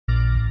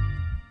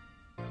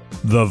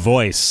The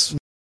Voice.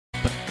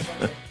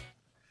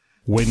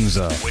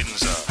 Windsor,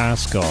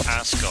 Ascot,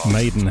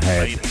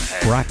 Maidenhead,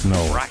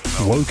 Bracknell,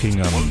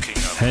 Wokingham,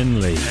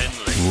 Henley,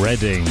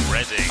 Reading.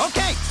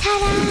 Okay.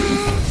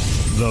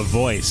 Ta-da! The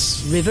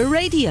Voice. River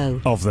Radio.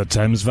 Of the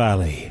Thames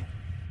Valley.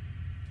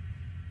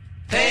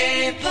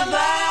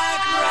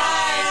 Paperback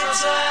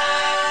writer.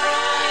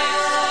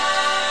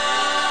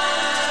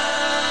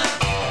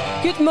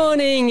 Good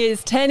morning,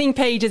 it's Turning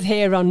Pages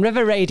here on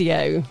River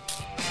Radio.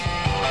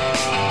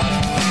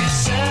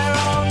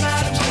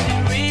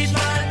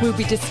 We'll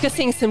be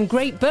discussing some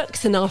great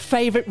books and our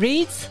favourite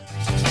reads.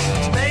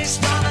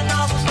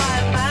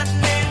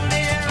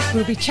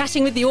 We'll be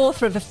chatting with the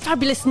author of a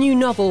fabulous new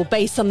novel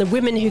based on the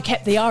women who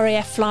kept the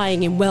RAF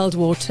flying in World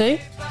War II.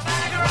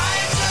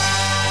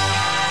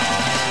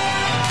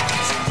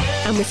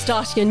 And we're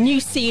starting a new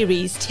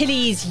series,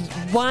 Tilly's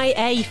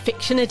YA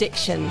Fiction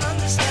Addiction.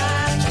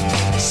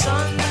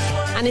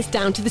 And it's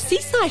down to the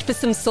seaside for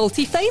some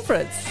salty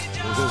favourites.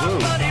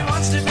 Everybody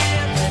wants to be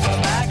a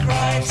paperback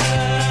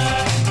writer.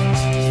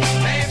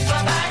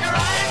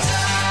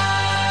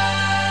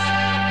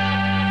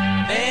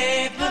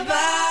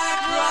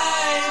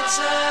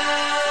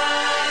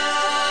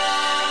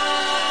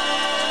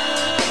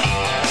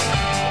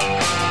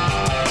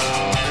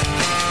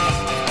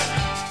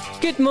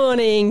 Good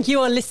morning.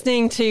 You are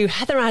listening to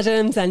Heather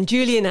Adams and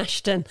Julian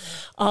Ashton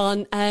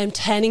on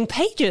Turning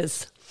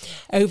Pages.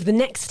 Over the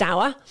next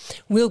hour,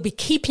 we'll be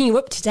keeping you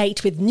up to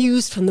date with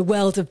news from the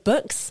world of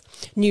books,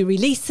 new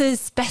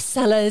releases,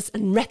 bestsellers,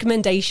 and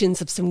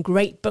recommendations of some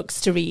great books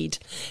to read.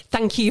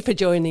 Thank you for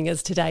joining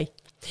us today.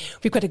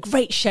 We've got a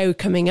great show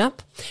coming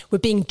up. We're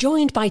being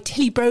joined by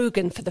Tilly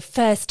Brogan for the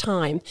first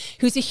time,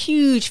 who's a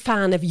huge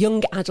fan of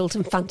young adult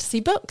and fantasy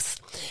books.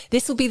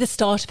 This will be the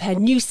start of her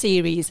new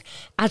series,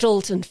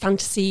 Adult and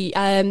Fantasy,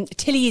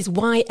 Tilly's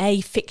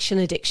YA Fiction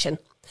Addiction.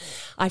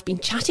 I've been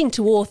chatting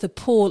to author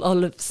Paul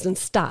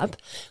Oliveston-Stabb,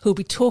 who'll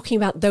be talking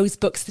about those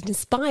books that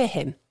inspire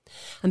him.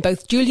 And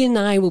both Julian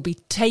and I will be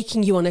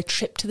taking you on a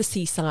trip to the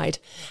seaside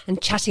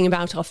and chatting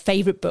about our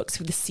favourite books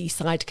with a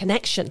seaside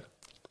connection.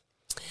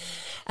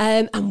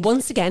 And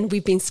once again,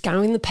 we've been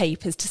scouring the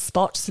papers to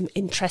spot some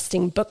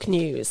interesting book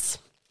news.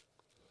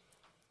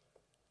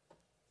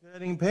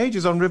 Turning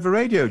Pages on River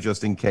Radio,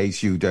 just in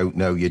case you don't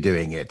know you're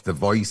doing it. The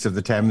voice of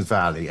the Thames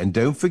Valley. And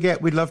don't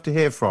forget, we'd love to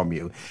hear from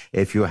you.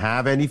 If you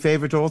have any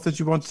favourite authors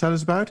you want to tell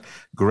us about,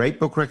 great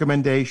book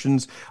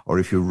recommendations, or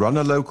if you run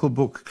a local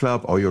book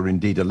club or you're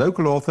indeed a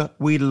local author,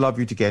 we'd love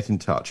you to get in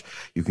touch.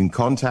 You can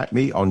contact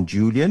me on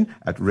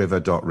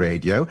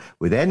julian@river.radio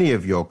with any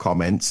of your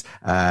comments,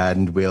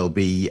 and we'll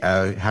be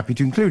happy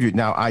to include you.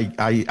 Now,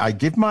 I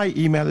give my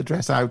email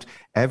address out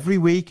every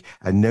week,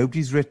 and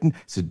nobody's written,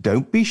 so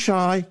don't be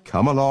shy.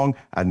 Come along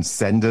and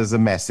send us a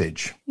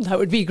message. That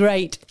would be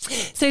great.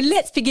 So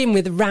let's begin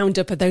with a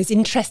roundup of those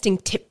interesting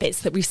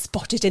tidbits that we've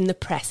spotted in the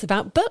press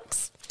about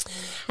books.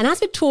 And as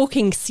we're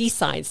talking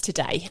seasides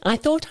today, I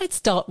thought I'd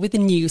start with the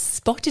news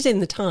spotted in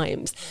the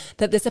Times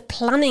that there's a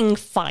planning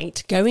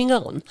fight going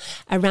on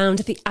around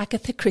the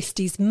Agatha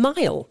Christie's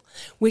Mile,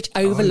 which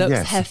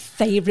overlooks her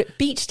favourite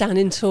beach down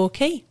in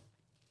Torquay.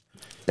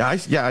 I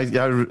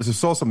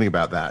saw something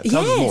about that.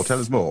 Tell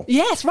us more.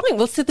 Yes, right.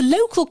 Well, so the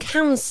local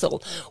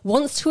council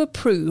wants to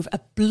approve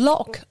a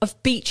block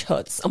of beach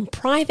huts on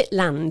private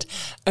land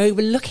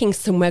overlooking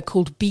somewhere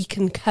called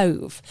Beacon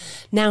Cove.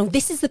 Now,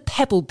 this is the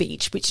Pebble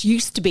Beach, which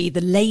used to be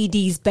the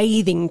ladies'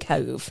 bathing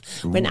cove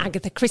when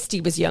Agatha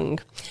Christie was young.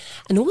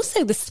 And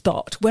also the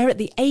spot where at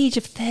the age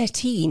of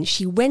 13,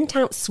 she went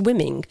out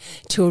swimming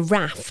to a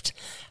raft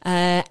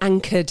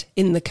anchored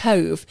in the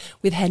cove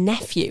with her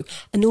nephew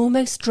and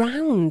almost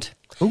drowned.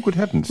 Oh, good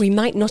heavens. We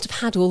might not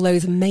have had all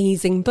those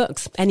amazing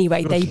books.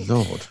 Anyway,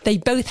 they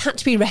both had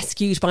to be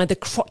rescued by the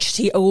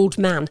crotchety old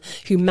man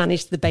who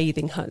managed the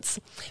bathing huts.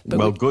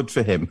 But good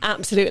for him.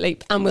 Absolutely.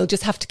 And we'll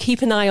just have to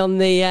keep an eye on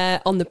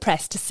the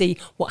press to see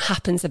what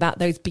happens about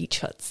those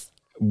beach huts.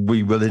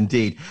 We will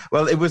indeed.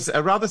 Well, it was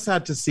rather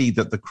sad to see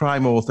that the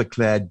crime author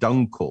Claire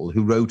Dunkel,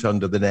 who wrote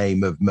under the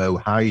name of Mo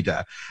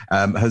Haider,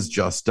 has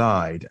just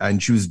died.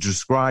 And she was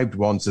described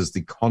once as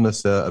the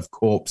connoisseur of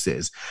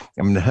corpses.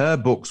 I mean, her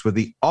books were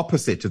the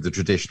opposite of the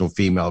traditional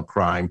female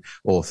crime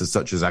authors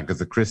such as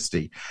Agatha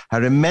Christie.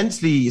 Her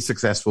immensely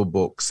successful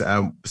books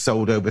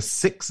sold over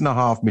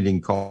 6.5 million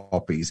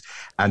copies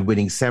and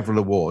winning several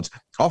awards,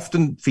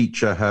 often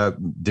feature her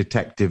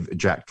detective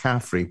Jack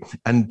Caffrey.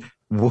 And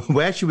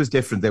where she was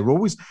different, they were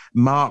always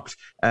marked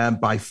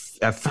by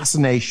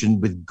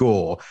fascination with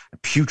gore,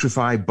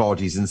 putrefied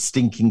bodies and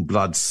stinking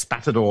blood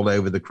spattered all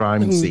over the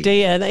crime scene.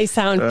 Dear, they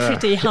sound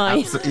pretty high.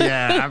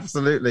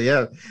 Absolutely,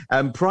 yeah.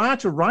 Prior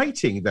to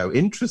writing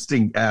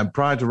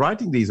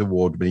these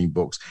award-winning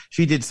books,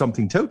 she did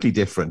something totally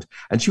different.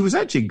 And she was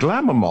actually a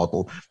glamour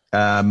model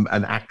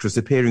an actress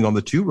appearing on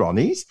The Two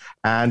Ronnies,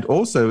 and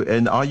also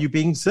in Are You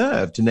Being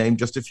Served, to name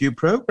just a few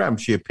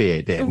programs she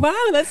appeared in.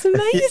 Wow, that's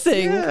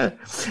amazing. Yeah.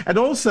 And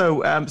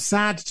also,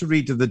 sad to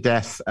read of the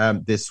death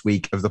this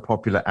week of the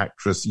popular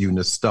actress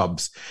Una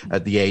Stubbs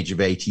at the age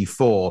of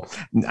 84.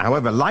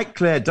 However, like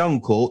Claire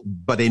Dunkel,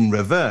 but in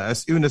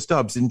reverse, Una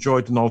Stubbs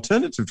enjoyed an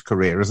alternative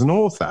career as an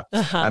author.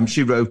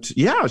 She wrote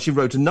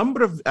a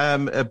number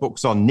of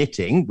books on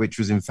knitting, which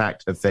was in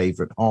fact her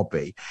favourite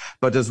hobby.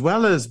 But as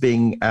well as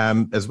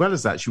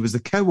that, she was the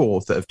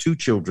co-author of two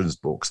children's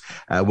books,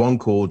 one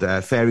called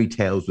Fairy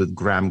Tales with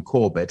Graham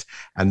Corbett,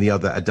 and the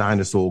other A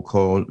Dinosaur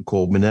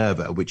called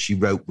Minerva, which she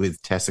wrote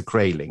with Tessa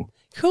Kraling.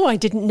 Cool, I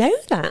didn't know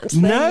that.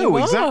 No,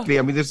 exactly.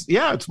 I mean,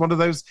 it's one of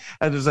those,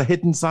 there's a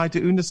hidden side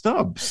to Una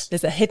Stubbs.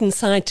 There's a hidden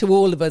side to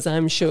all of us,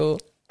 I'm sure.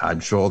 I'm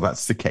sure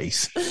that's the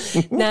case.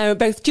 Now,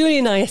 both Julie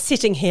and I are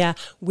sitting here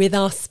with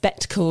our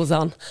spectacles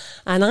on,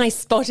 and I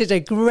spotted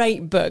a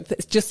great book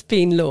that's just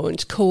been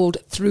launched called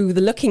Through the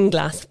Looking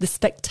Glass, The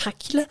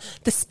Spectacular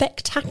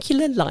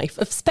Life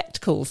of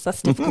Spectacles.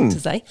 That's difficult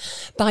to say.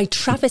 By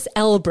Travis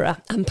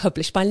Elborough and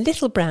published by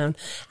Little Brown.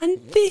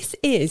 And this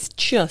is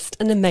just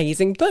an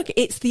amazing book.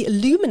 It's the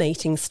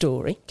illuminating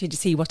story. Did you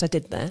see what I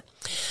did there?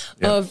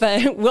 Yeah. Of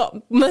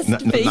what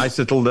must be... Nice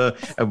little,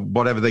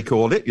 whatever they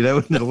call it,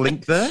 little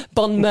link there.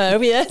 Bon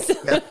mot, yes.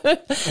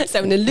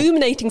 So an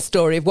illuminating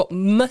story of what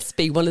must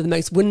be one of the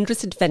most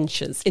wondrous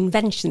inventions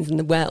in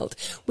the world,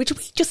 which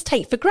we just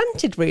take for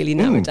granted really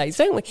nowadays,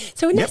 don't we?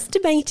 So an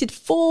estimated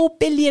 4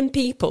 billion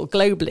people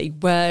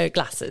globally wear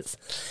glasses.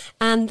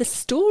 And the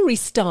story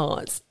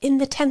starts in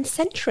the 10th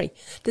century.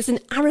 There's an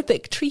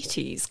Arabic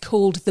treatise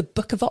called the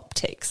Book of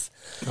Optics.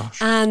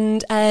 Gosh.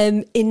 And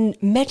in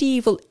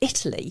medieval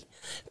Italy,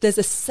 there's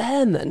a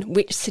sermon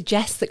which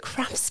suggests that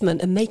craftsmen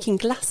are making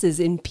glasses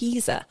in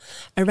Pisa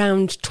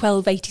around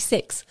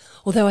 1286.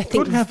 Although I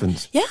think... Good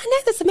heavens. Yeah, I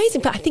know, that's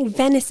amazing. But I think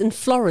Venice and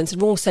Florence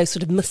are also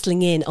sort of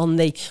muscling in on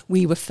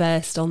we were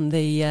first on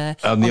the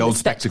old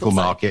spectacle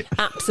market.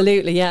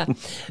 Absolutely, yeah.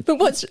 But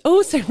what's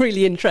also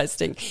really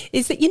interesting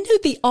is that,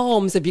 the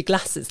arms of your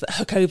glasses that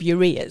hook over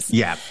your ears?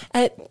 Yeah.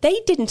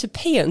 They didn't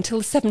appear until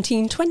the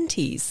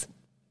 1720s.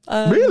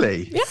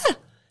 Really? Yeah.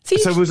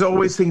 So it was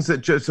always things that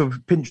just sort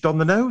of pinched on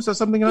the nose or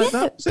something like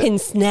that?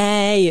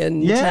 Pince-nez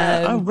and...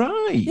 Yeah, oh,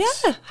 right.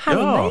 Yeah, how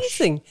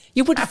amazing.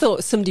 You would have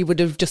thought somebody would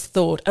have just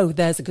thought, oh,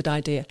 there's a good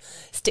idea.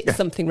 Stick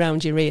something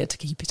round your ear to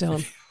keep it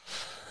on.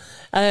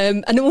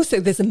 And also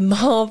there's a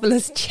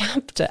marvellous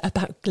chapter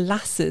about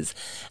glasses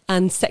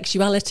and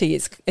sexuality.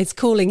 It's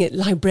calling it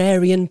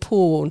librarian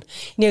porn.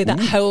 That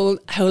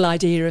whole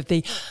idea of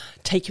the...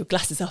 take your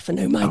glasses off and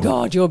oh my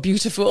God, you're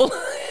beautiful.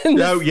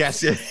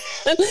 Yes.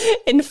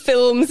 In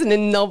films and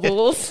in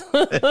novels.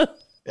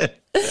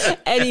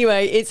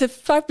 Anyway, it's a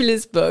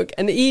fabulous book.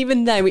 And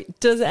even though it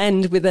does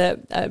end with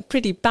a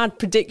pretty bad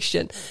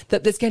prediction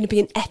that there's going to be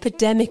an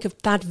epidemic of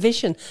bad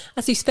vision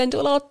as we spend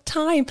all our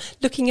time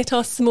looking at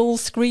our small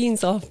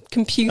screens, our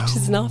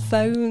computers and our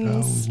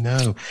phones. Oh,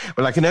 no.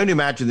 Well, I can only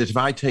imagine that if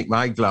I take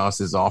my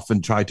glasses off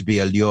and try to be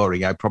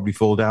alluring, I'd probably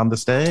fall down the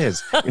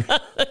stairs.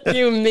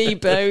 You and me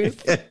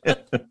both.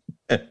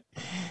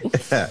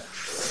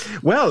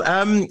 Well,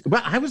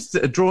 I was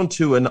drawn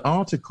to an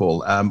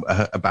article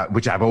about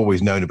which I've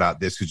always known about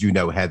this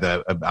because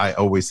Heather, I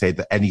always say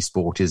that any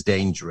sport is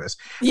dangerous.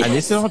 Yes. And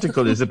this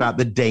article is about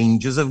the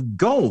dangers of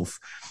golf.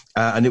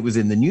 And it was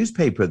in the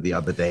newspaper the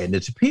other day. And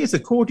it appears,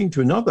 according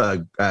to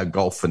another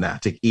golf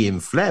fanatic, Ian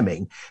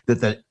Fleming,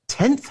 that the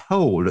 10th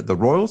hole at the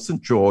Royal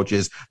St. George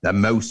is the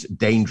most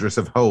dangerous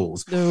of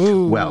holes.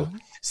 Ooh. Well,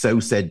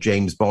 so said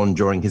James Bond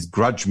during his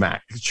grudge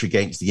match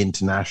against the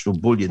international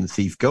bullion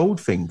thief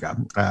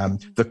Goldfinger.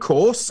 The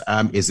course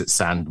is at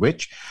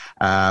Sandwich,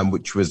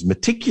 which was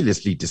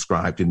meticulously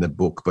described in the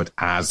book, but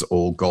as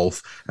all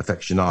golf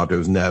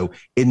aficionados know,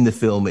 in the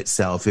film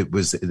itself, it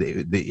was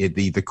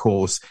the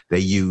course they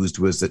used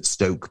was at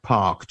Stoke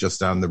Park, just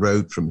down the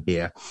road from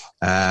here,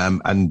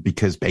 and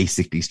because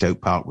basically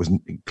Stoke Park was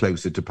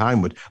closer to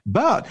Pinewood.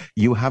 But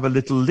you have a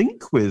little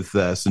link with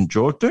St.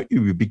 George, don't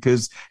you?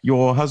 Because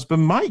your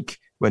husband Mike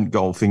went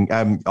golfing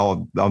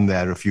on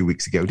there a few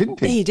weeks ago, didn't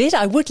he? He did.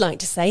 I would like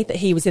to say that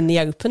he was in the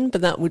Open, but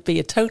that would be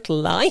a total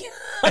lie,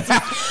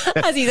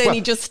 as he's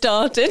only just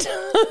started.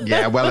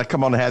 Yeah, well,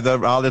 come on,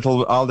 Heather. Our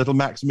little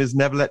maxim is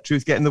never let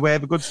truth get in the way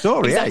of a good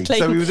story. Exactly.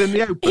 So he was in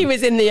the Open. He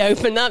was in the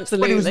Open,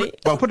 absolutely.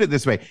 Well, put it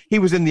this way: he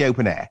was in the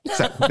open air.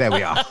 So there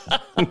we are.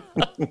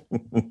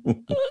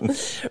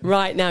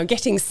 Right, now,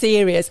 getting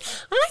serious.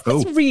 I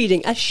was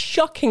reading a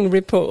shocking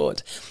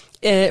report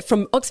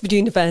from Oxford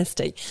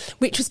University,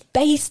 which was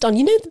based on,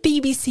 the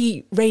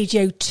BBC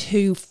Radio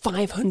 2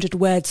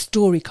 500-word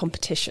story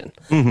competition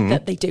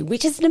that they do,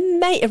 which is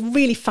a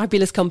really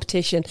fabulous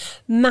competition.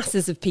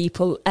 Masses of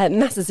people,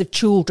 masses of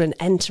children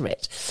enter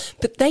it.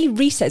 But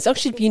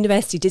Oxford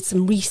University did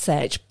some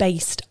research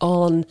based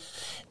on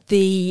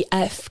the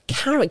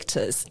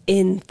characters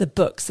in the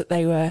books that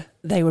they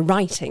were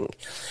writing,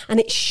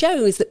 and it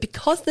shows that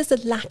because there's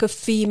a lack of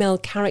female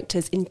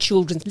characters in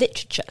children's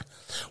literature,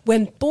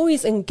 when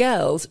boys and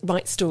girls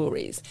write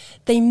stories,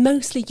 they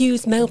mostly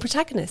use male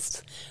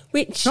protagonists,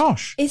 which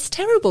is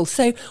terrible.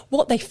 So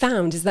what they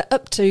found is that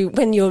up to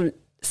when you're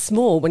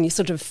small, when you're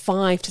sort of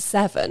 5 to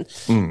 7,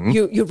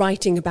 you're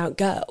writing about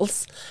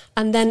girls,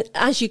 and then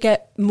as you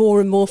get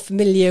more and more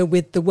familiar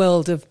with the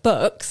world of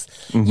books,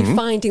 you're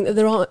finding that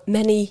there aren't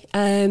many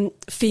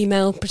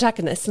female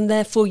protagonists, and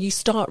therefore you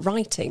start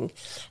writing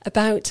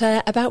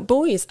about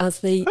boys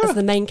as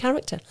the main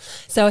character.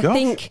 So I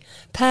think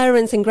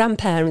parents and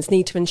grandparents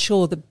need to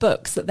ensure the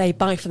books that they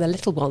buy for their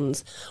little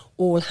ones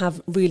all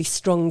have really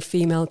strong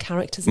female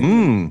characters in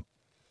them.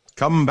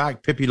 Come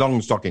back, Pippi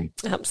Longstocking.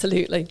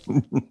 Absolutely.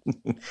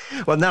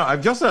 Well, now,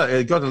 I've just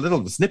got a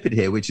little snippet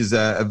here, which is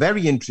a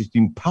very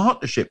interesting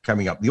partnership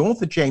coming up. The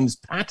author James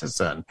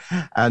Patterson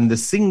and the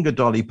singer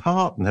Dolly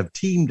Parton have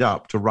teamed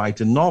up to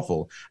write a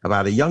novel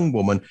about a young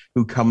woman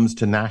who comes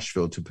to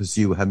Nashville to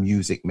pursue her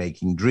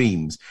music-making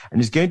dreams, and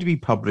is going to be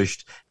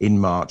published in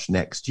March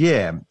next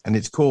year. And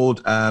it's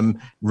called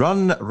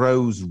Run,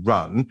 Rose,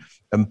 Run.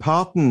 And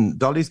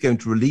Dolly's going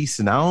to release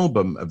an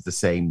album of the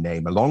same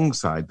name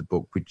alongside the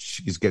book,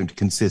 which is going to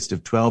consist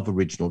of 12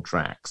 original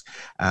tracks.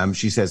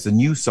 She says the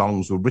new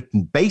songs were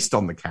written based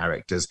on the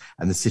characters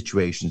and the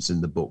situations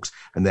in the books,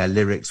 and their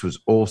lyrics was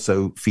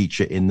also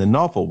feature in the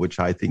novel, which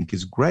I think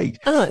is great.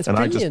 Oh, it's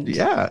brilliant.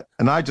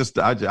 I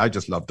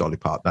just love Dolly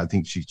Parton. I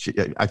think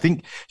I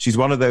think she's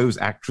one of those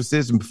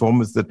actresses and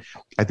performers that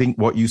I think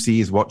what you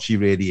see is what she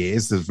really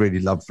is. This really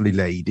lovely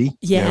lady,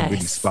 really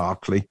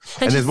sparkly.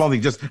 And there's one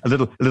thing, just a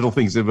little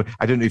thing.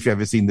 I don't know if you've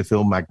ever seen the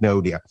film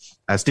Magnolia,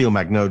 Steel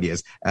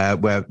Magnolias,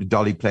 where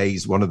Dolly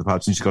plays one of the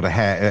parts, and she's got a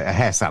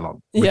hair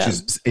salon, which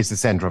is the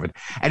centre of it.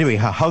 Anyway,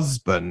 her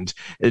husband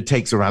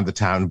takes her around the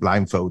town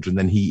blindfolded, and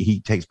then he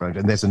takes her,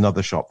 and there's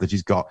another shop that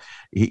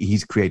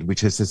he's created,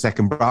 which is the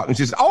second bra, and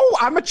she says, "Oh,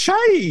 I'm a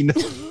chain."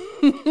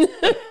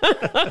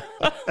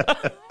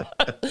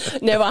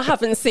 No, I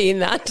haven't seen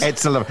that.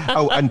 It's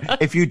and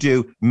if you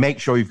do, make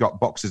sure you've got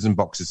boxes and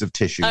boxes of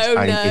tissues.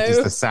 It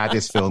is the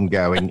saddest film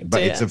going,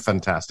 but it's a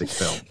fantastic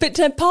film. But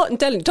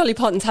Dolly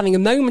Parton's having a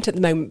moment at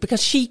the moment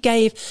because she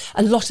gave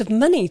a lot of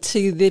money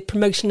to the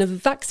promotion of a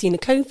vaccine, a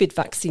COVID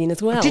vaccine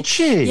as well. Did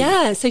she?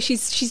 Yeah, so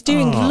she's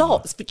doing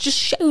lots, but just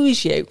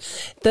shows you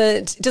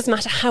that it doesn't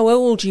matter how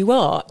old you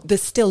are,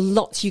 there's still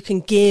lots you can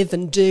give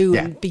and do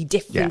and be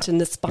different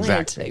and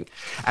aspire to.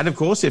 And of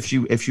course, if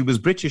she was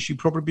British, she'd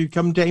probably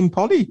become Dame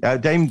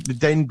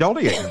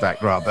Dolly, in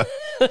fact, rather.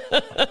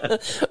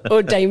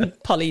 Or Dame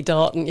Polly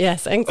Darton,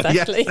 yes,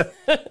 exactly.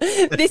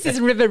 Yes. This is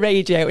River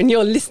Radio, and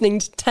you're listening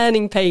to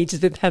Turning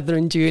Pages with Heather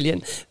and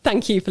Julian.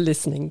 Thank you for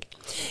listening.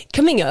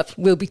 Coming up,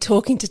 we'll be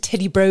talking to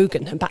Tilly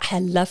Brogan about her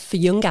love for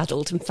young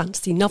adult and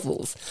fantasy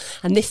novels.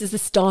 And this is the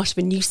start of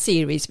a new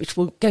series which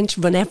we're going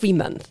to run every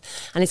month,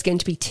 and it's going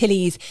to be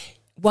Tilly's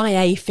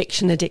YA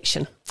fiction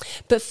addiction.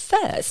 But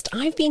first,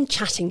 I've been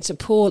chatting to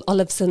Paul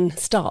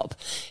Olafsson-Staab,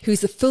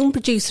 who's a film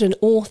producer and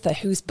author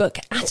whose book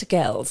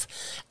Attagirls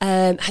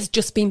has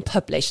just been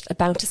published,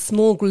 about a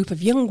small group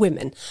of young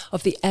women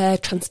of the Air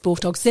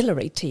Transport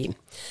Auxiliary Team.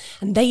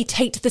 And they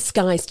take to the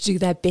skies to do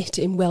their bit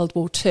in World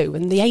War II.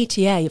 And the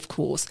ATA, of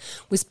course,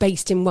 was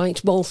based in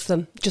White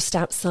Waltham, just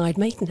outside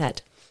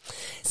Maidenhead.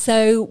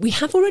 So we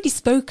have already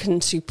spoken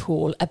to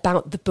Paul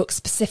about the book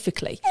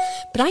specifically,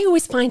 but I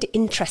always find it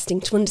interesting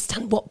to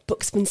understand what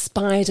books have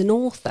inspired an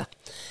author.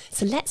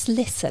 So let's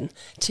listen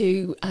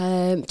to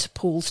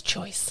Paul's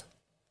choice.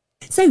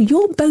 So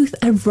you're both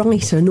a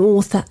writer, an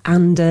author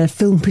and a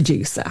film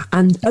producer,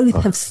 and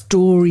both have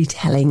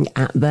storytelling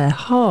at their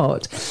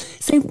heart.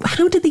 So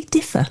how do they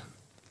differ?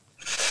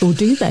 Or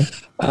do they?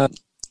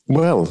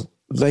 Well,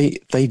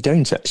 They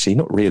don't actually,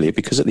 not really,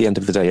 because at the end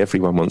of the day,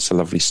 everyone wants a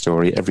lovely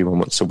story, everyone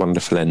wants a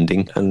wonderful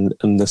ending,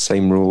 and the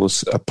same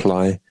rules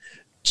apply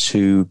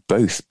to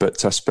both.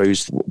 But I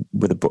suppose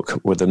with a book,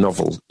 with a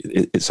novel,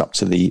 it's up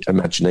to the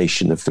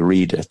imagination of the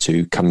reader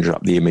to conjure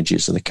up the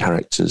images and the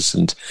characters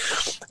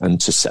and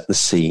to set the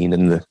scene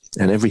and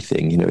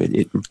everything. You know,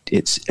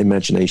 it's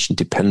imagination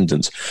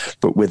dependent.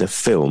 But with a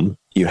film,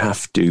 you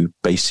have to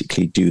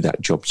basically do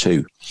that job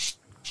too.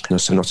 And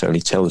so not only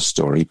tell the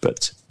story,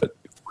 but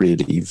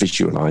really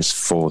visualize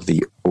for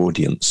the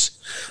audience.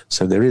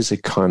 So there is a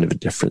kind of a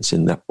difference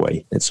in that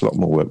way. It's a lot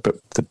more work, but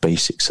the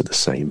basics are the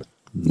same.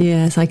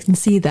 Yes, I can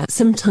see that.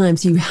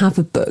 Sometimes you have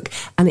a book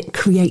and it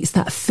creates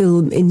that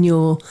film in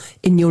your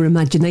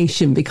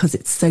imagination because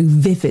it's so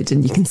vivid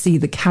and you can see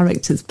the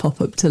characters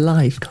pop up to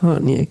life,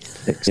 can't you?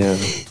 Yeah.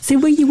 So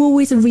were you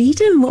always a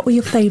reader, and what were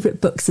your favourite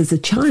books as a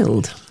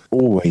child?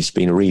 Always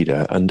been a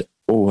reader and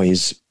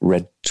always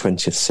read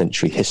 20th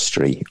century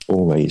history,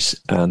 always,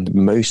 and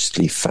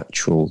mostly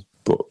factual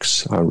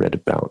books. I read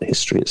about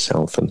history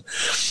itself and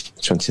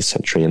 20th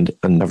century, and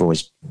I've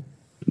always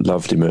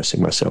loved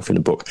immersing myself in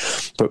a book.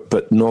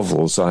 But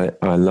novels, I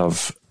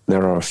love.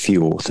 There are a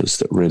few authors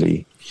that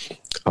really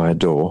I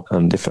adore.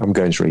 And if I'm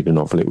going to read a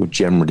novel, it would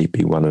generally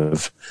be one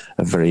of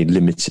a very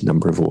limited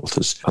number of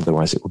authors.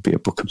 Otherwise, it would be a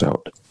book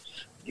about,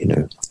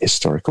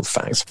 historical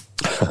facts.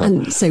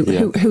 And so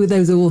who are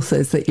those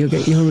authors that you're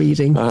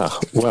reading?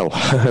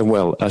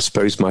 Well, I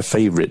suppose my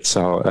favourites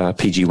are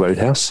P.G.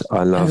 Wodehouse.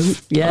 I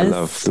love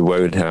the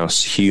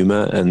Wodehouse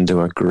humour, and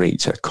a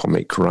great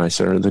comic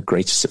writer, the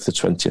greatest of the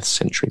 20th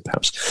century,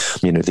 perhaps.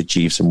 The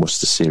Jeeves and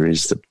Wooster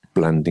series, the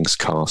Blandings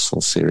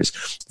Castle series.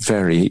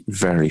 Very,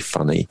 very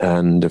funny.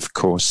 And, of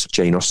course,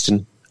 Jane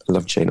Austen. I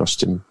love Jane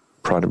Austen.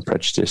 Pride and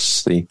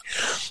Prejudice, the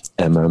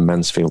Emma,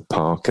 Mansfield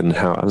Park, and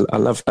how I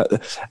love...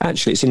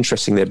 actually, it's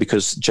interesting there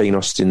because Jane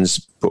Austen's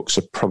books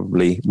are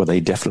they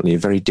definitely are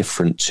very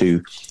different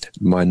to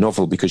my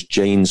novel, because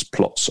Jane's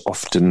plots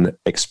often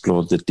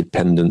explore the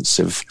dependence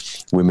of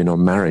women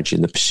on marriage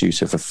in the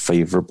pursuit of a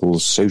favourable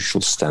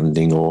social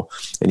standing or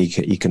an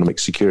economic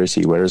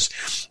security, whereas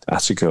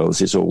At a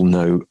Girls is all,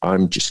 no,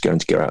 I'm just going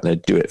to go out there,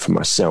 do it for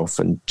myself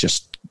and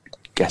just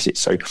get it.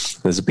 So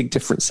there's a big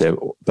difference there,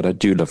 but I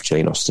do love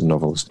Jane Austen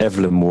novels.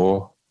 Evelyn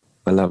Waugh,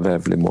 I love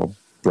Evelyn Waugh.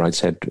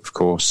 Brideshead, of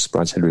course,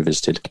 Brideshead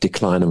Revisited.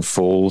 Decline and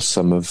Fall,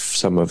 some of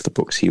the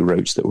books he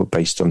wrote that were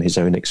based on his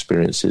own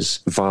experiences.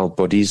 Vile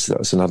Bodies, that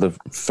was another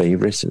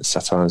favourite. It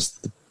satires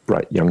the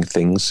bright young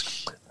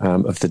things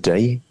of the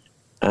day.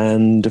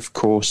 And, of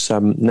course,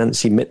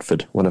 Nancy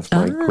Mitford, one of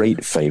my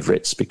great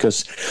favourites,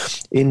 because,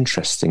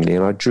 interestingly,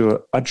 and I drew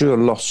a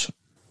lot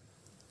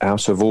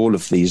out of all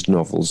of these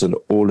novels and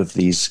all of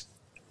these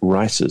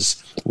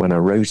writers when I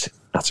wrote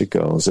At a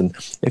Girls, and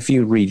if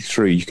you read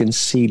through, you can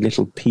see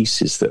little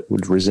pieces that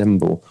would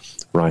resemble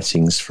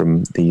writings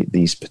from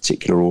these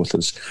particular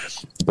authors.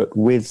 But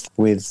with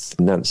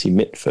Nancy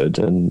Mitford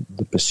and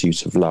The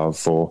Pursuit of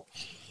Love, or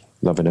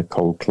Love in a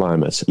Cold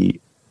Climate,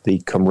 the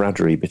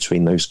camaraderie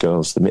between those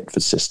girls, the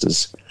Mitford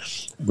sisters,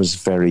 was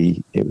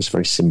very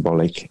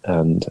symbolic,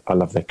 and I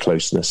love their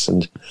closeness,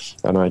 and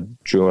I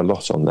drew a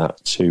lot on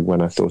that too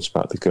when I thought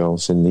about the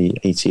girls in the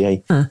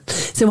ATA.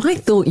 So I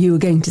thought you were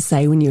going to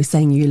say, when you were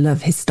saying you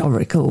love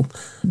historical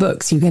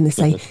books, you're going to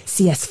say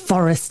C.S.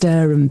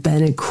 Forester and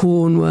Bernard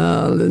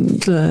Cornwell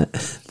and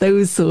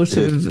those sort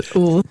of...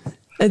 Or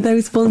are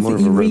those ones that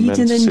you read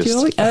and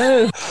enjoy?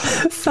 Oh,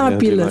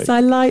 fabulous.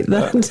 I like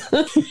that.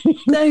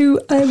 So,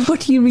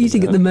 what are you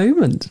reading at the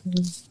moment?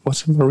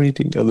 What am I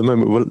reading at the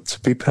moment? Well, to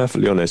be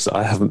perfectly honest,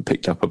 I haven't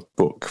picked up a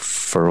book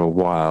for a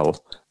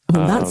while.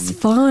 Well, that's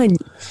fine.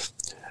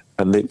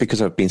 And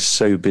because I've been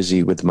so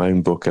busy with my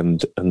own book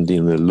and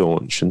the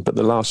launch, but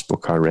the last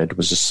book I read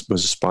was a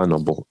spy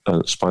novel.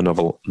 Not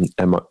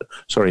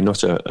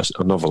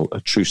a novel,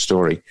 a true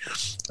story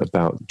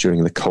about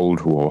during the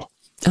Cold War.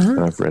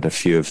 And I've read a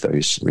few of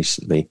those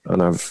recently,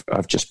 and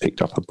I've just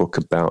picked up a book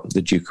about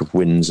the Duke of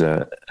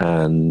Windsor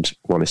and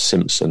Wallis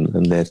Simpson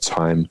and their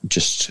time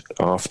just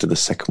after the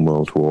Second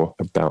World War,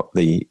 about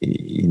the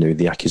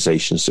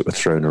accusations that were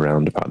thrown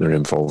around about their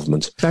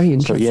involvement. Very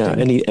interesting.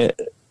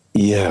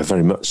 So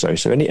very much so.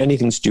 So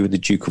anything to do with the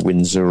Duke of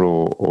Windsor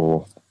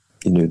or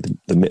the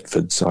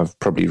Mitfords, I've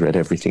probably read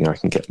everything I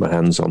can get my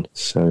hands on.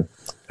 So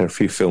there are a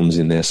few films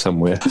in there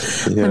somewhere.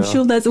 Yeah. I'm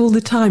sure that's all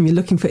the time. You're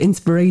looking for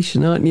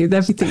inspiration, aren't you?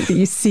 Everything that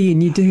you see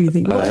and you do, you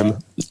think,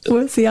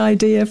 what's the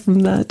idea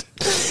from that?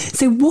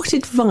 So what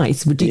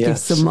advice would you give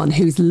someone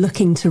who's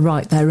looking to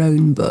write their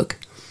own book?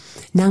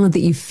 Now that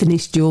you've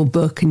finished your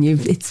book and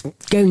it's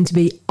going to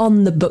be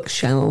on the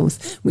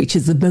bookshelves, which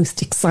is the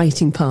most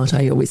exciting part,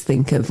 I always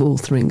think, of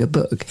authoring a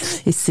book,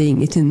 is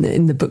seeing it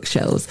in the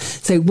bookshelves.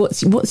 So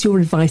what's your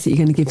advice that you're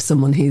going to give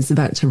someone who's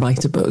about to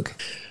write a book?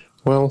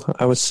 Well,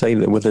 I would say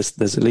that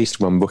there's at least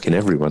one book in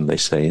everyone, they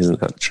say.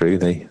 Isn't that true?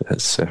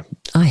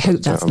 I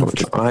hope that's not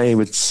true. I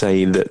would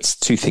say that's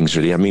two things,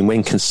 really. I mean,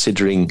 when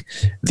considering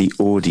the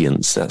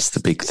audience, that's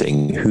the big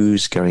thing.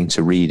 Who's going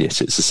to read it?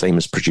 It's the same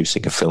as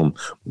producing a film.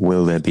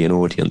 Will there be an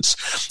audience?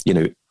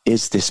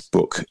 Is this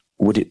book,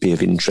 would it be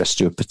of interest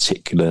to a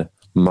particular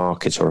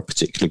market or a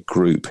particular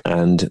group?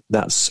 And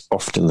that's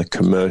often the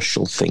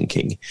commercial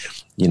thinking.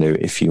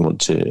 If you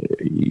want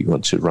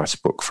to write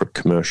a book for a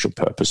commercial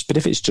purpose, but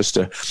if it's just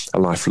a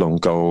lifelong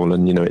goal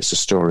and it's a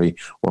story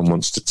one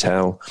wants to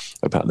tell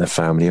about their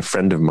family. A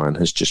friend of mine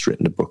has just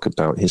written a book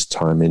about his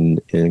time in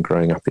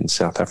growing up in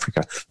South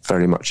Africa,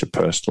 very much a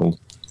personal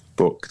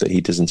book that he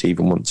doesn't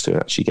even want to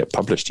actually get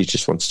published. He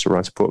just wants to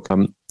write a book.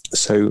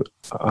 So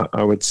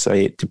I would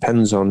say it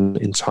depends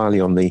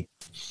entirely on the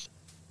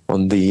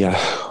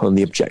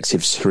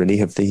objectives,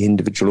 really, of the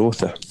individual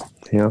author.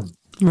 Yeah.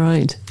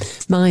 Right.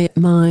 My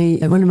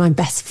one of my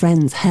best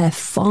friends, her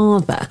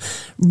father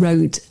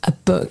wrote a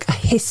book, a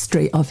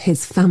history of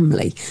his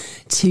family,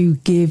 to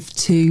give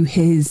to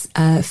his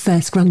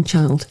first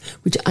grandchild,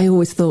 which I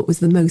always thought was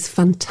the most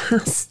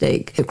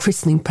fantastic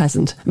christening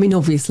present. I mean,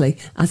 obviously,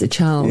 as a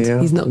child,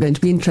 he's not going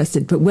to be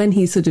interested, but when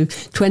he's sort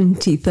of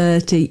 20,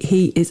 30,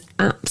 he is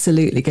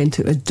absolutely going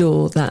to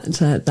adore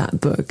that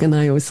book. And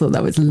I always thought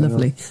that was a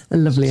lovely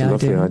idea.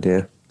 Lovely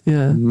idea.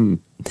 Yeah.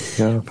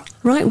 Yeah.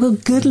 Right, well,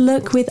 good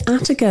luck with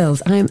Atta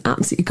Girls. I am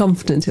absolutely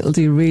confident it'll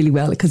do really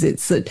well because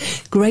it's a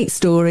great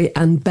story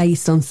and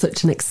based on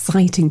such an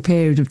exciting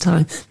period of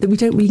time that we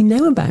don't really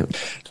know about.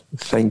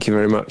 Thank you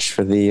very much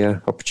for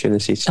the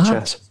opportunity to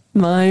chat.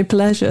 My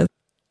pleasure.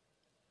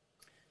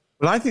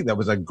 Well, I think that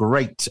was a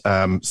great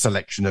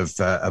selection of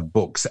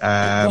books.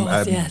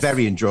 Yes.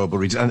 Very enjoyable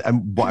reads.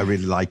 And what I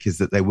really like is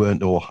that they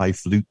weren't all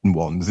highfalutin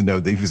ones. You know,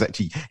 there was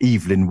actually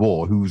Evelyn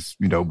Waugh, who's,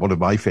 you know, one of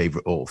my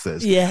favourite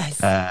authors.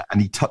 Yes. And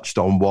he touched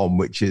on one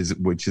which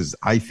is,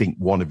 I think,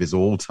 one of his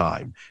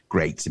all-time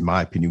greats, in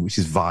my opinion, which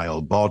is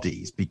Vile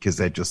Bodies, because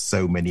there are just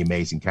so many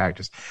amazing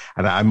characters.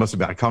 And I must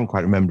admit, I can't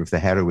quite remember if the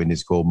heroine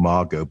is called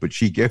Margot, but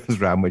she goes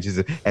around, which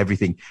is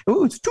everything.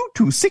 Oh, it's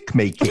too sick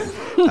making.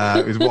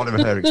 Is one of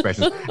her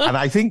expressions. And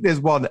I think there's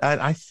one,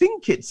 and I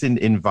think it's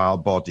in Vile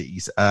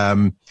Bodies,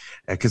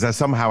 because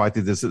somehow I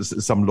think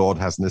there's some lord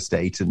has an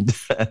estate, and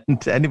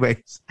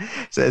anyways,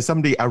 so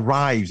somebody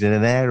arrives in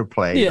an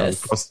aeroplane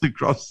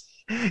across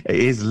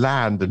his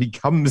land, and he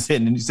comes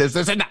in and he says,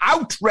 "There's an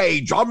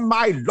outrage on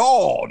my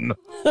lawn,"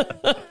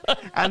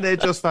 and they're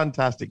just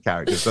fantastic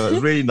characters. So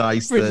it's really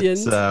nice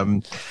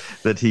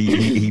that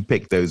he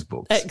picked those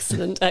books.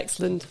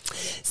 Excellent.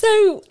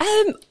 So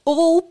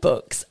all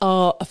books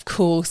are, of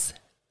course,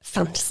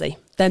 fantasy.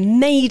 They're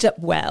made-up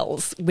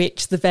worlds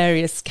which the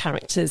various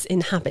characters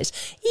inhabit.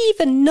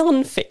 Even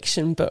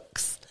non-fiction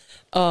books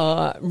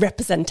are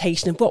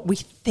representation of what we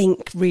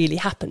think really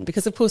happened,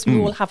 because, of course, we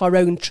all have our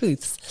own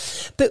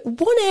truths. But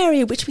one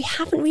area which we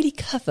haven't really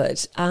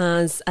covered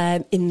as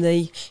in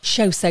the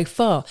show so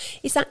far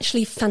is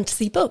actually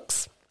fantasy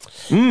books.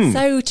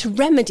 So to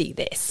remedy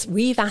this,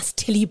 we've asked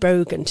Tilly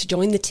Brogan to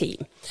join the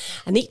team,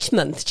 and each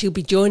month she'll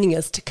be joining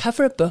us to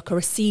cover a book or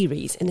a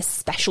series in a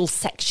special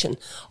section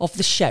of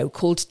the show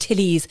called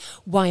Tilly's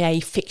YA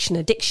Fiction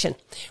Addiction,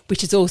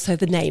 which is also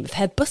the name of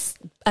her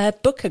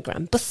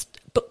bookstagram,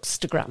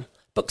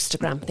 I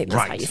think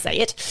that's how you say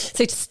it.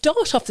 So to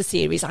start off the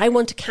series, I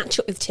want to catch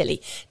up with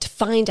Tilly to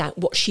find out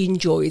what she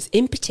enjoys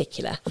in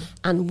particular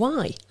and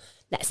why.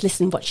 Let's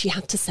listen what she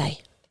had to say.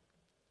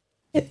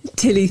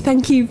 Tilly,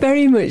 thank you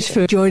very much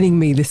for joining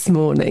me this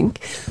morning.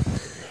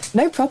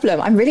 No problem.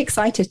 I'm really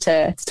excited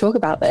to talk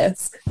about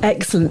this.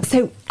 Excellent.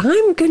 So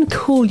I'm going to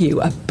call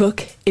you a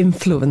book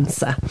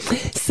influencer.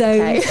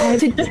 So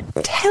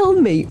tell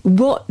me,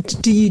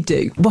 what do you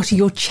do? What are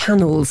your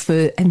channels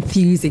for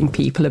enthusing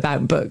people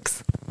about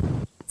books?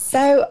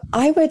 So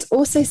I would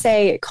also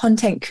say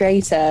content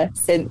creator,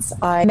 since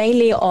I'm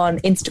mainly on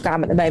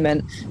Instagram at the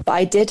moment, but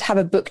I did have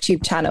a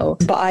BookTube channel.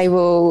 But I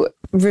will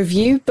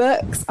review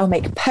books, I'll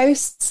make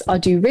posts, I'll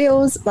do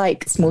reels,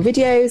 like small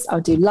videos,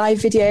 I'll do live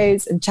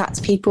videos and chat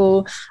to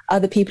people,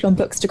 other people on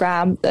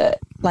Bookstagram that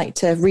like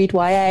to read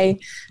YA.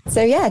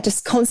 So yeah,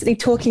 just constantly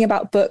talking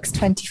about books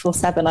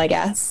 24/7, I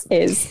guess,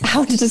 is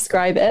how to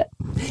describe it.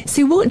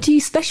 So what do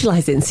you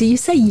specialise in? So you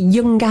say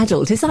young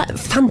adult, is that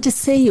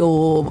fantasy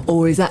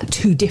or is that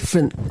two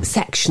different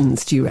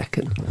sections, do you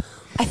reckon?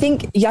 I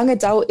think young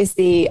adult is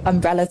the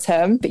umbrella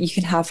term, but you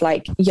can have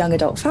like young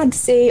adult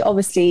fantasy.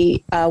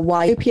 Obviously,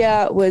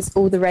 YA was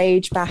all the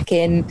rage back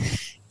in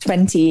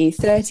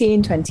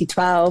 2013,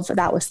 2012.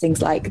 That was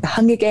things like The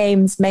Hunger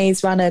Games,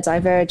 Maze Runner,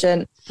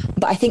 Divergent.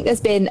 But I think there's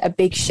been a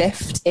big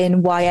shift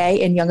in YA,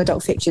 in young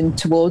adult fiction,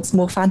 towards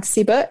more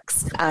fantasy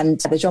books. And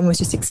the genre's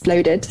just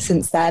exploded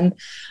since then.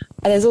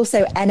 And there's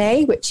also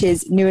NA, which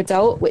is new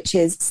adult, which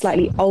is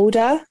slightly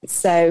older.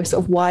 So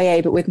sort of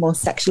YA, but with more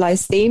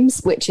sexualized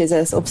themes, which is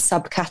a sort of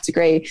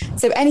subcategory.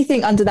 So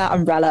anything under that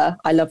umbrella,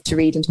 I love to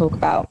read and talk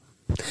about.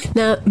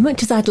 Now,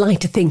 much as I'd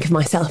like to think of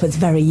myself as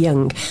very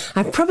young,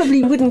 I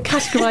probably wouldn't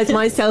categorise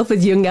myself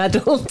as young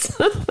adult.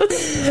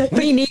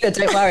 Me neither,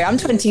 don't worry. I'm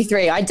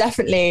 23. I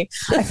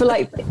feel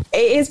like it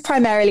is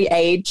primarily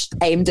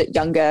aimed at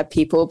younger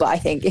people, but I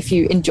think if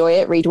you enjoy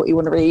it, read what you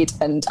want to read.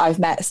 And I've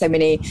met so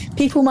many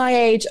people my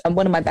age, and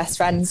one of my best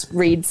friends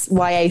reads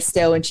YA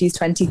still, and she's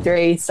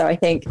 23. So I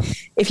think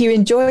if you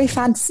enjoy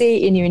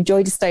fantasy and you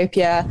enjoy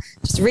dystopia,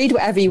 just read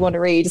whatever you want to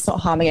read. It's not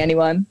harming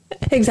anyone.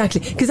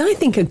 Exactly, because I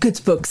think a good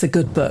book's a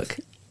good book.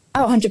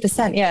 Oh,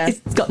 100%, yeah. It's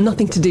got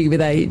nothing to do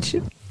with age.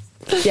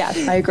 Yeah,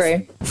 I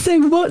agree. So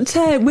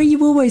were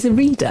you always a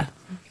reader?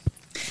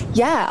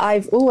 Yeah,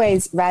 I've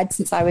always read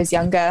since I was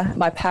younger.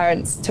 My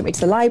parents took me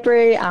to the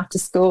library after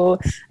school,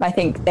 and I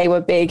think they were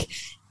big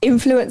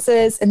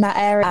influences in that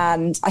area.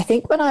 And I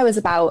think when I was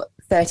about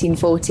 13,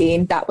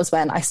 14, that was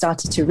when I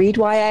started to read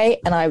YA,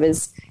 and I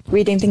was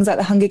reading things like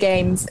The Hunger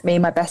Games. Me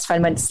and my best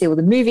friend went to see all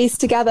the movies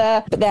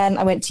together. But then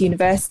I went to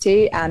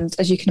university, and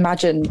as you can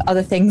imagine,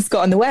 other things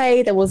got in the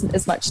way. There wasn't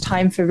as much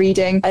time for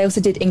reading. I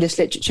also did English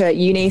literature at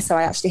uni, so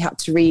I actually had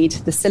to read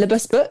the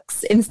syllabus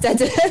books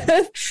instead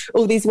of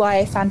all these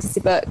YA fantasy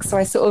books. So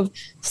I sort of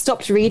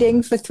stopped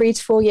reading for 3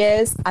 to 4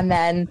 years. And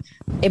then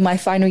in my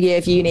final year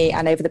of uni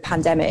and over the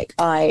pandemic,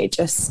 I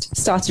just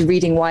started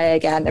reading YA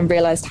again and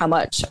realised how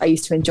much I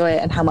used to enjoy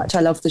it and how much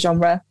I love the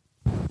genre.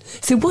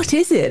 So what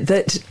is it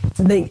that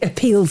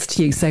appeals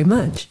to you so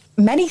much?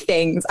 Many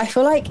things. I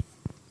feel like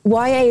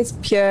YA is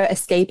pure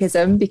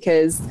escapism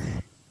because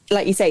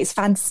like you say, it's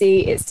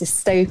fantasy, it's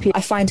dystopia.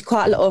 I find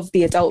quite a lot of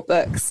the adult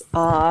books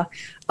are,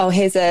 oh,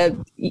 here's a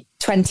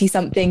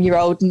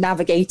 20-something-year-old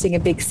navigating a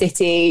big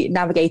city,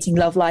 navigating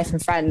love life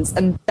and friends.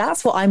 And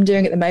that's what I'm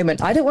doing at the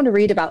moment. I don't want to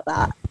read about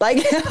that.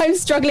 Like, I'm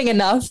struggling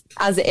enough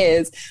as it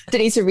is. I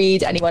don't need to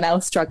read anyone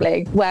else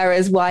struggling.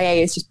 Whereas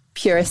YA is just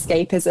pure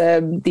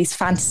escapism, these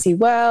fantasy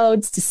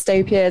worlds,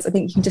 dystopias. I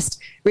think you can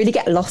just really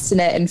get lost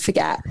in it and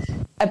forget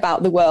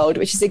about the world,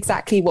 which is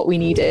exactly what we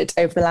needed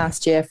over the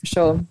last year for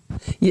sure.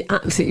 You're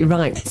absolutely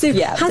right. So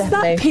yeah, has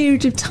definitely. that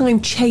period of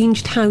time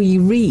changed how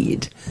you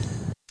read?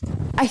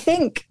 I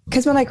think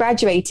because when I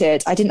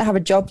graduated, I didn't have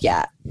a job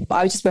yet, but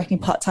I was just working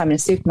part-time in a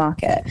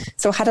supermarket.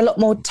 So I had a lot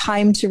more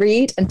time to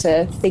read and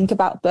to think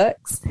about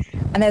books.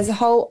 And there's a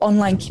whole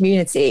online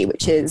community,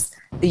 which is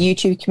the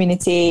YouTube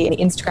community, the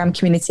Instagram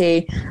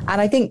community.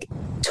 And I think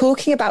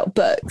talking about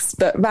books,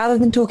 but rather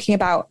than talking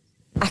about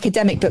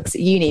academic books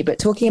at uni, but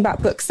talking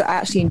about books that I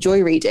actually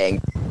enjoy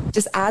reading,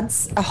 just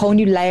adds a whole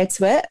new layer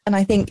to it. And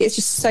I think it's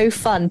just so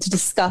fun to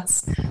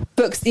discuss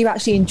books that you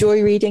actually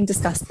enjoy reading,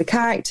 discuss the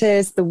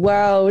characters, the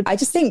world. I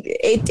just think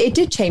it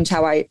did change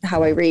how I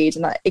read,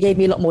 and it gave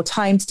me a lot more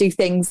time to do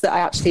things that I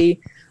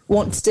actually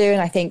want to do.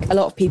 And I think a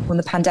lot of people in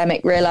the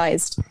pandemic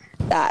realized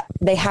that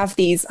they have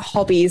these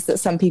hobbies that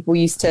some people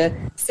used to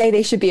say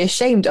they should be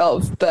ashamed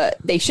of, but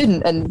they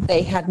shouldn't, and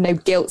they had no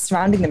guilt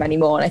surrounding them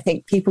anymore. And I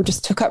think people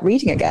just took up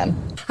reading again.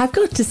 I've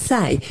got to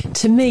say,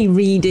 to me,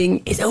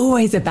 reading is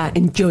always about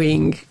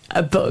enjoying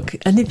a book.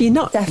 And if you're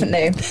not...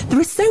 Definitely. There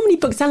are so many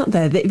books out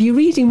there that if you're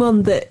reading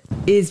one that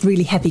is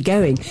really heavy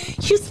going, you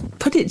just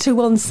put it to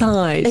one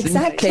side.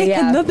 Exactly, and pick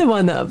yeah. another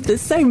one up.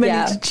 There's so many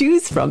Yeah. to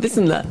choose from,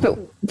 isn't there?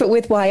 But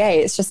with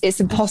YA, it's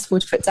impossible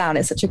to put down.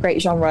 It's such a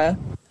great genre.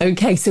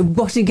 Okay, so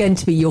what are going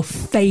to be your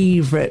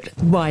favourite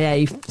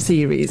YA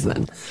series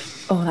then?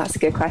 Oh, that's a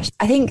good question.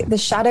 I think the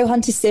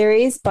Shadowhunter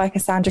series by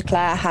Cassandra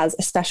Clare has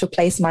a special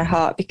place in my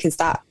heart because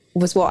that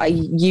was what I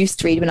used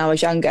to read when I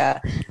was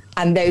younger.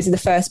 And those are the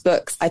first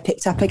books I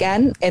picked up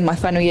again in my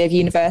final year of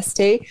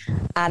university.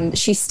 And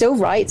she still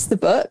writes the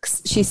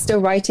books. She's still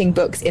writing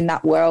books in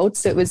that world.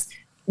 So it was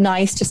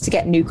nice just to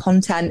get new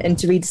content and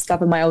to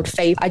rediscover my old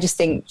favorite. I just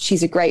think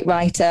she's a great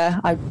writer.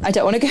 I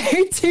don't want to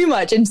go too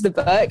much into the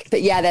book,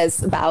 but yeah,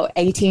 there's about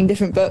 18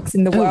 different books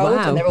in the world.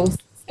 Wow. And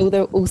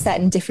they're all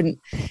set in different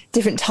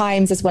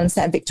times. There's one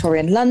set in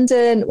Victorian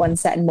London, one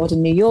set in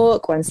modern New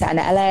York, one set in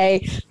LA.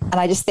 And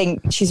I just think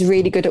she's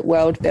really good at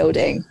world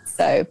building.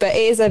 So, but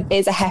it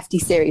is a hefty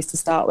series to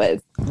start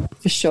with,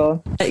 for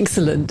sure.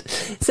 Excellent.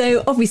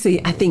 So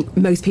obviously, I think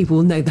most people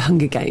will know The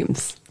Hunger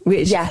Games.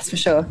 Yes, for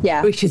sure.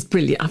 Yeah. Which is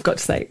brilliant. I've got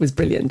to say, it was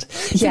brilliant.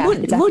 So Yeah, what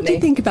do you definitely.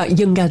 think about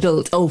young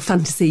adult or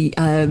fantasy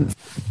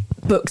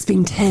books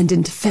being turned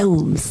into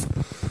films?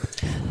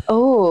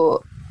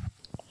 Oh,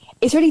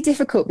 it's really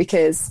difficult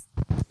because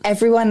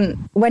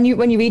everyone, when you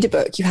read a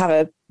book, you have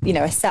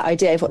a set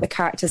idea of what the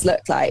characters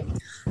look like.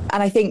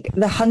 And I think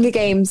The Hunger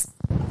Games,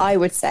 I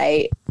would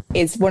say,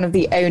 is one of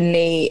the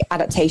only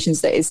adaptations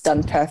that is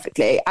done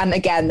perfectly. And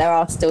again, there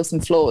are still some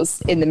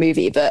flaws in the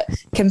movie, but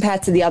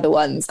compared to the other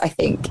ones, I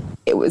think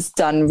it was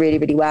done really,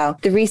 really well.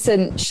 The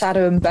recent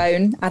Shadow and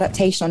Bone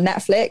adaptation on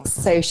Netflix,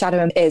 so Shadow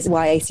and is a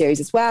YA series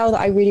as well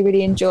that I really,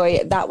 really enjoy.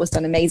 That was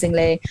done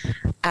amazingly.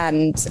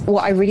 And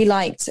what I really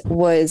liked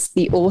was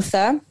the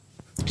author.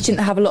 She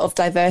didn't have a lot of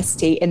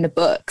diversity in the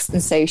books,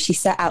 and so she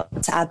set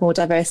out to add more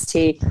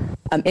diversity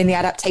in the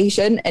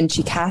adaptation, and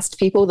she cast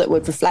people that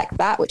would reflect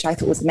that, which I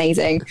thought was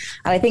amazing.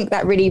 And I think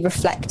that really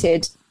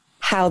reflected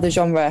how the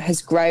genre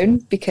has grown,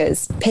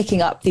 because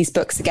picking up these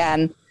books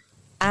again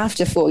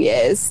after 4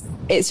 years,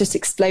 it's just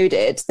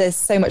exploded. There's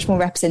so much more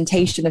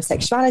representation of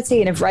sexuality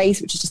and of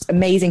race, which is just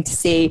amazing to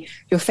see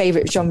your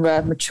favorite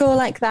genre mature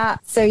like that.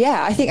 So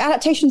yeah, I think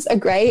adaptations are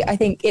great. I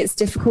think it's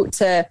difficult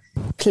to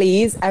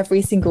please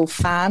every single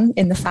fan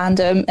in the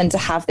fandom and to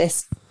have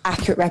this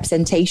accurate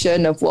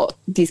representation of what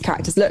these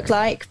characters look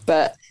like.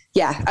 But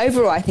yeah,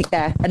 overall, I think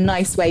they're a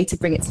nice way to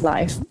bring it to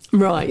life.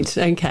 Right,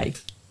 okay.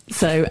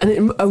 So,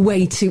 and a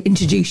way to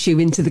introduce you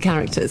into the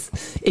characters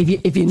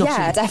if you're not...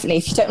 Yeah, definitely.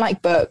 If you don't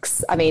like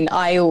books, I mean,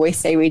 I always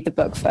say read the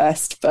book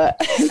first,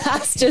 but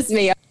that's just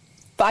me.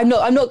 But I'm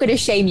not going to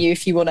shame you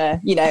if you want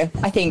to,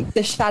 I think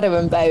the Shadow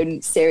and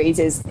Bone series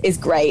is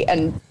great,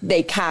 and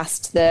they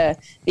cast the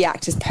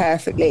actors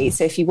perfectly.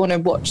 So if you want to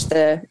watch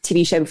the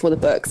TV show before the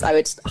books, I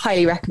would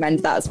highly recommend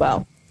that as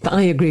well. But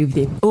I agree with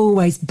you.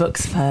 Always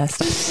books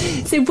first.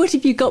 So what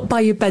have you got by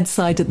your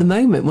bedside at the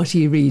moment? What are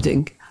you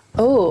reading?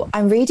 Oh,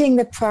 I'm reading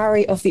The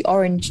Priory of the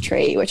Orange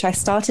Tree, which I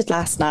started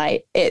last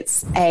night.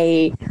 It's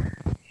a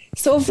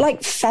sort of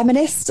like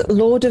feminist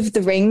Lord of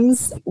the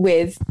Rings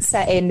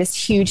set in this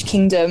huge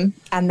kingdom,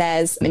 and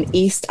there's an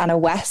east and a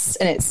west,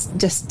 and it's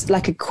just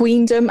like a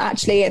queendom,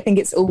 actually. I think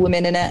it's all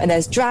women in it, and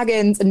there's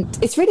dragons, and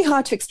it's really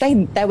hard to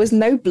explain. There was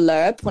no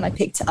blurb when I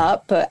picked it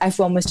up, but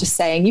everyone was just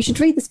saying, you should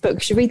read this book,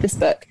 you should read this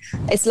book.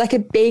 It's like a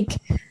big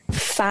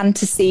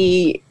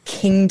fantasy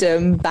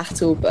kingdom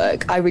battle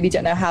book. I really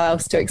don't know how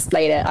else to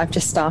explain it. I've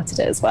just started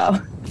it as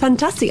well.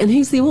 Fantastic. And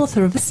who's the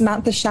author of it?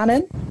 Samantha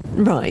Shannon.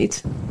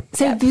 Right.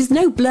 So there's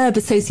no blurb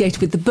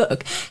associated with the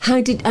book.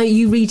 Are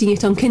you reading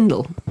it on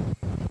Kindle?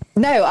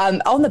 No,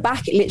 on the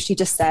back, it literally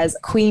just says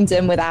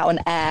Queendom without an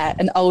heir,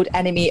 an old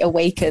enemy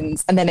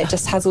awakens. And then it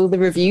just has all the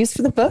reviews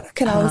for the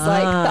book. And I was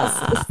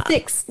like,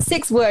 that's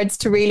six words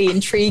to really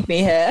intrigue me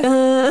here.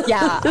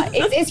 Yeah,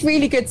 it's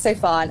really good so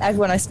far. And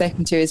everyone I've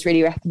spoken to has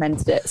really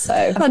recommended it.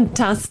 So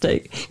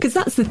fantastic. Because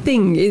that's the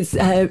thing,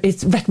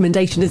 it's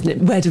recommendation, isn't it?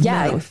 Word of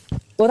mouth.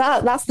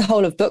 Well, that's the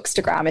whole of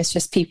Bookstagram. It's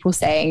just people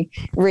saying,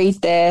 read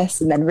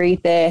this and then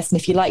read this.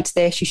 And if you liked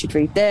this, you should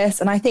read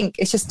this. And I think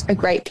it's just a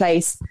great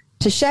place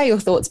to share your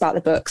thoughts about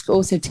the books, but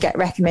also to get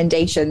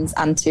recommendations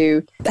and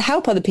to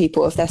help other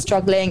people if they're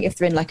struggling, if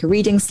they're in like a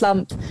reading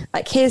slump.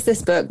 Like, here's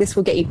this book, this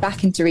will get you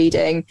back into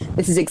reading.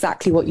 This is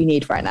exactly what you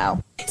need right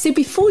now. So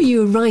before you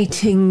were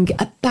writing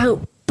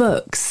about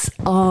books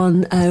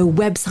on a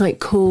website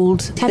called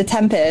The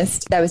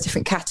Tempest, there was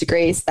different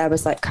categories. There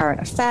was like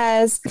current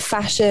affairs,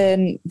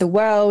 fashion, the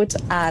world,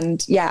 and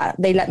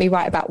they let me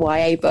write about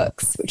YA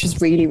books, which was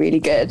really, really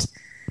good.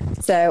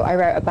 So I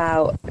wrote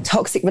about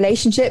toxic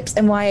relationships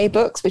in YA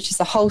books, which is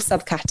a whole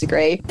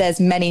subcategory. There's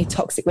many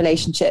toxic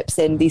relationships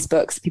in these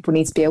books people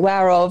need to be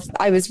aware of.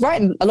 I was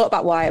writing a lot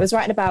about YA. I was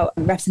writing about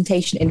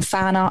representation in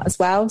fan art as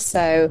well.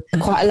 So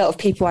quite a lot of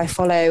people I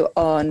follow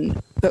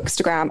on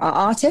Bookstagram are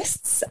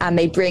artists, and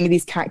they bring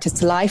these characters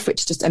to life,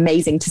 which is just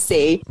amazing to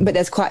see. But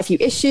there's quite a few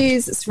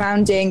issues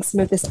surrounding some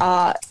of this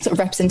art sort of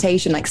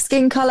representation, like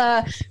skin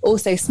color,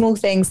 also small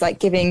things like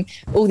giving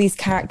all these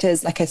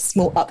characters like a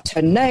small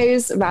upturned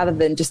nose rather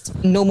than just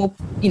normal,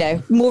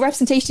 more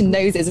representation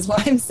noses is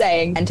what I'm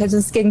saying. In terms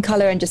of skin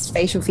color and just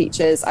facial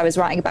features, I was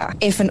writing about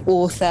if an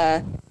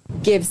author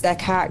gives their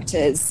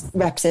characters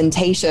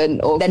representation,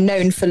 or they're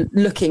known for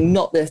looking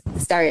not the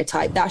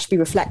stereotype, that should be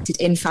reflected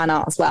in fan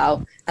art as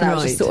well. And I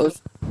was just sort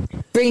of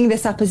bringing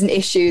this up as an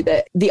issue,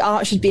 that the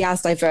art should be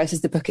as diverse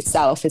as the book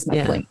itself, is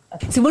my point.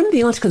 So one of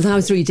the articles I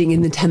was reading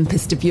in The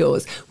Tempest of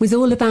yours was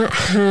all about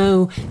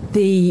how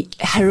the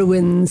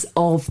heroines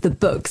of the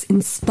books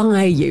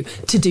inspire you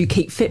to do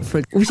Keep Fit for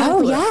a...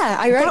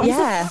 I wrote, that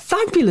was a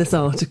fabulous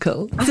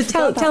article.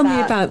 So tell me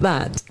about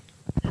that.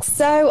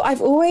 So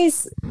I've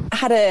always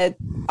had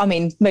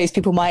most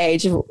people my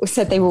age have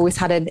said they've always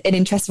had an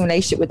interesting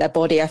relationship with their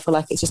body. I feel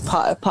like it's just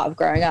part of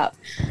growing up.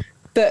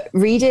 But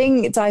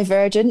reading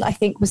Divergent, I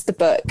think, was the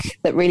book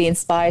that really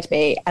inspired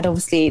me. And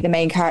obviously the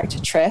main character,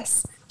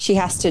 Triss, she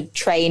has to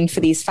train for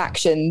these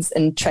factions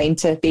and train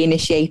to be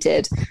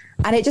initiated.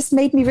 And it just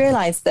made me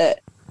realize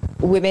that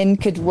women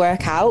could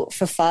work out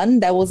for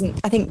fun.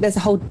 I think there's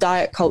a whole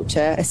diet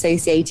culture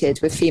associated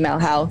with female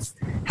health,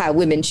 how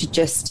women should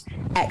just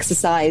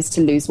exercise to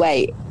lose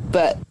weight.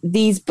 But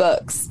these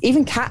books,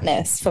 even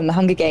Katniss from the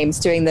Hunger Games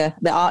doing the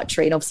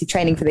archery and obviously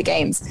training for the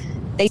games,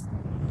 they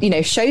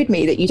showed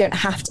me that you don't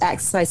have to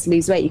exercise to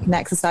lose weight. You can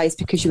exercise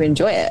because you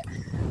enjoy it.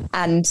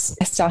 And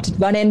I started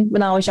running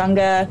when I was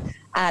younger.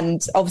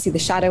 And obviously the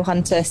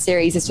Shadowhunter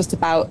series is just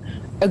about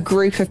a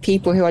group of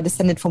people who are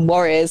descended from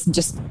warriors and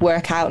just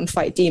work out and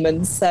fight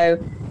demons.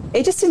 So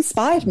it just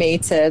inspired me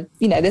to,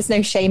 there's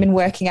no shame in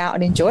working out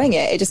and enjoying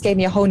it. It just gave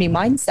me a whole new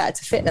mindset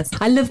to fitness.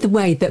 I love the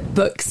way that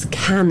books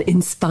can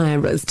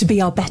inspire us to be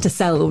our better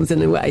selves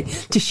in a way,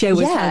 to show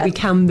us how we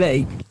can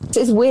be.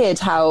 It's weird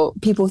how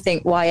people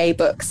think YA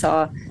books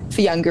are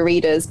for younger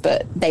readers,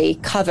 but they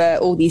cover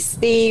all these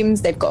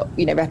themes. They've got,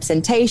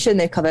 representation.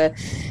 They cover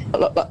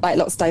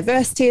lots of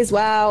diversity as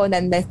well. And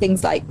then there are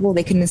things like,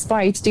 they can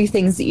inspire you to do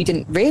things that you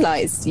didn't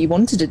realise you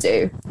wanted to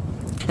do.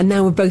 And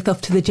now we're both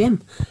off to the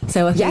gym.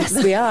 So I think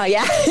yes, we are.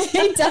 Yeah,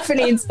 it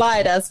definitely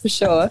inspired us for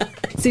sure.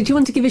 So do you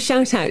want to give a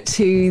shout out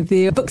to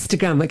the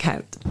Bookstagram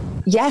account?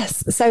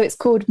 Yes. So it's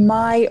called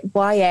My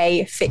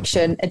YA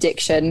Fiction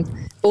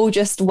Addiction, all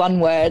just one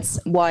word,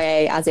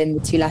 YA as in the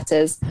two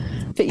letters.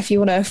 But if you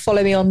want to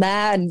follow me on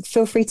there, and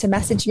feel free to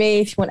message me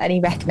if you want any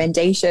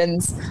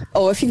recommendations,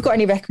 or if you've got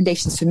any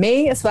recommendations for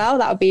me as well,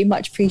 that would be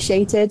much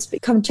appreciated.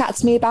 But come chat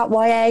to me about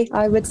YA.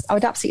 I would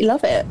absolutely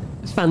love it.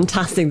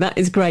 Fantastic. That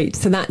is great.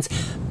 So that's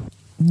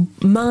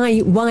My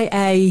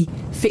YA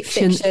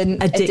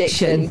Fiction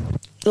Addiction.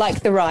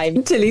 Like the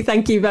rhyme. Tilly,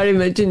 thank you very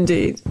much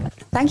indeed.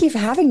 Thank you for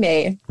having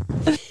me.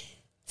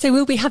 So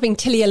we'll be having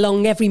Tilly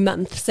along every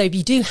month. So if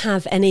you do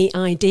have any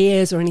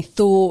ideas or any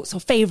thoughts or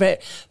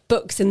favourite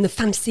books in the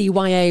fantasy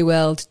YA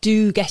world,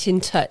 do get in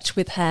touch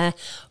with her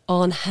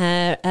on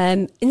her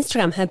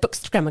Instagram, her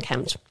Bookstagram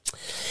account.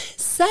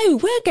 So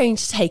we're going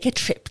to take a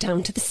trip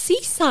down to the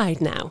seaside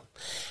now.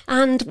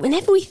 And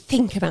whenever we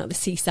think about the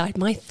seaside,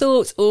 my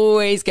thoughts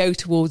always go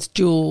towards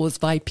Jaws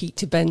by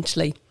Peter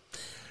Benchley.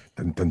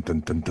 Dun, dun, dun,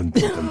 dun, dun,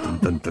 dun,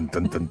 dun, dun, dun,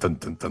 dun, dun,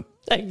 dun, dun.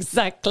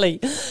 Exactly.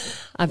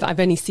 I've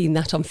only seen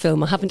that on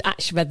film. I haven't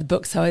actually read the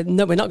book, so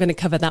no, we're not going to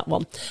cover that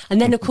one.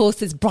 And then, of course,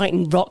 there's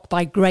Brighton Rock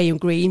by Graham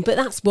Greene, but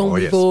that's one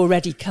we've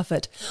already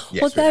covered.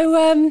 Yes,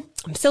 although I'm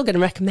still going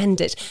to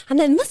recommend it. And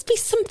there must be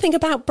something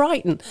about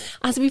Brighton,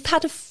 as we've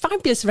had a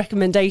fabulous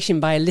recommendation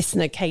by a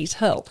listener, Kate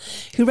Hull,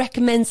 who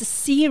recommends a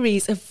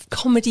series of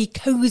comedy,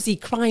 cosy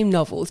crime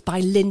novels by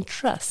Lynn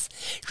Truss.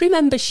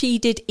 Remember, she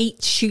did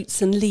Eats,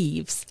 Shoots and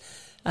Leaves.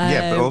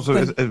 But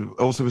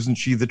also isn't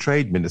she the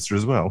trade minister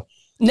as well?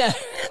 No,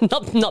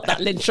 not that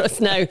Lynn Truss.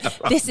 No,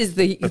 this is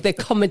the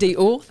comedy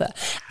author.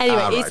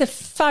 Anyway, It's a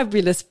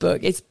fabulous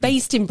book. It's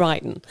based in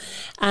Brighton,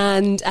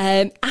 and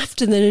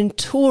after the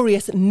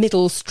notorious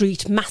Middle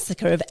Street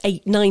massacre of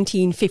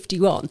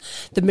 1951,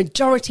 the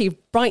majority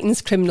of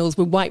Brighton's criminals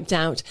were wiped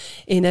out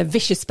in a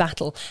vicious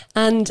battle,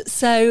 and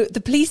so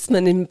the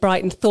policemen in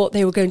Brighton thought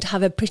they were going to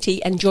have a pretty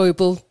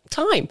enjoyable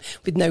time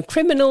with no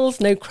criminals,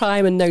 no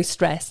crime and no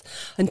stress,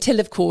 until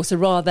of course a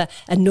rather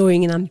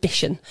annoying and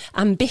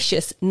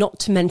ambitious, not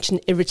to mention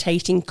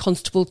irritating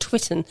Constable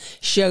Twitten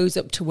shows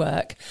up to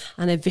work,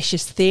 and a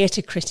vicious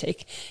theatre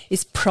critic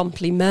is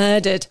promptly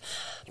murdered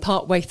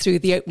partway through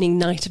the opening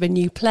night of a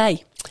new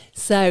play.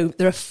 So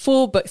there are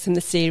 4 books in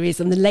the series,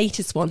 and the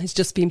latest one has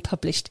just been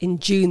published in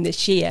June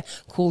this year,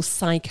 called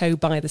Psycho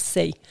by the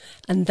Sea,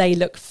 and they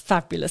look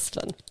fabulous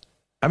fun.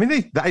 I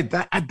mean,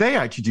 they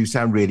actually do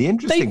sound really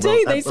interesting. They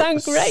do. They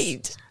sound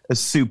great. A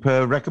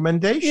super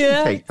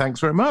recommendation, Kate.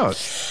 Thanks very much.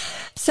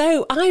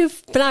 So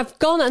I've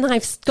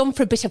gone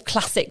for a bit of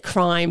classic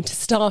crime to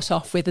start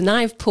off with, and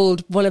I've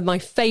pulled one of my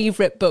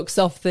favourite books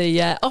off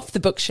the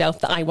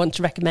bookshelf that I want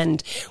to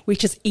recommend,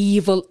 which is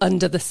Evil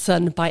Under the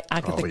Sun by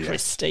Agatha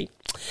Christie.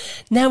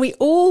 Now, we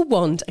all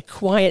want a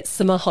quiet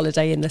summer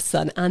holiday in the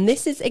sun, and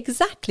this is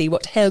exactly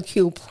what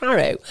Hercule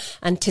Poirot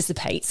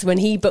anticipates when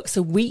he books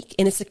a week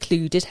in a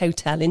secluded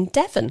hotel in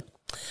Devon.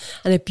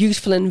 And a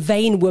beautiful and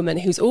vain woman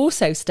who's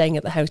also staying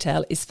at the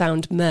hotel is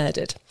found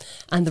murdered,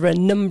 and there are a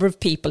number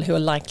of people who are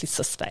likely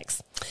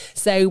suspects.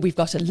 So we've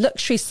got a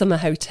luxury summer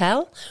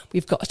hotel,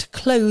 we've got a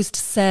closed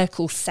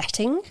circle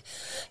setting,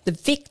 the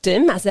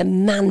victim as a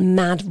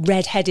man-mad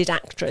red-headed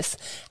actress,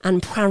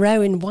 and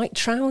Poirot in white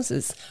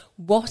trousers.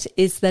 What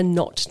is there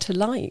not to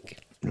like?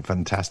 A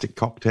fantastic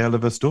cocktail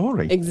of a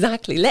story.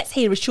 Exactly. Let's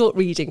hear a short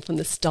reading from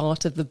the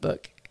start of the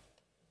book.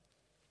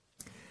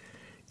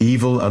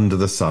 Evil Under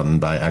the Sun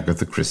by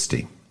Agatha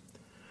Christie.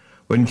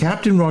 When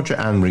Captain Roger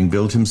Anring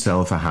built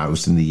himself a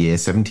house in the year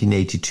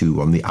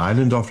 1782 on the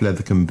island off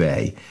Lethercombe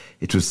Bay,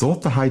 it was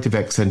thought the height of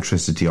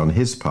eccentricity on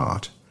his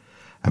part.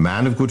 A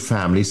man of good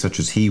family, such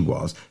as he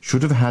was,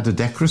 should have had a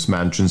decorous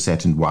mansion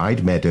set in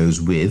wide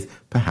meadows with,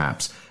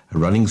 perhaps, a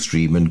running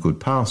stream and good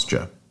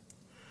pasture.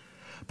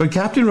 But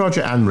Captain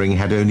Roger Anring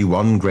had only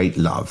one great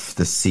love,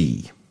 the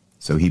sea.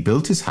 So he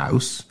built his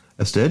house,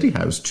 a sturdy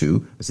house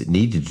too, as it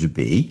needed to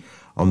be,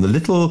 on the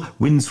little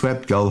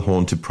windswept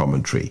gull-haunted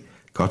promontory,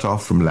 cut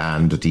off from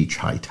land at each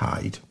high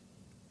tide.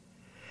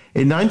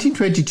 In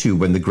 1922,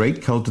 when the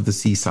great cult of the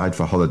seaside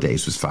for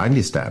holidays was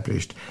finally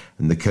established,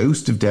 and the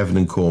coast of Devon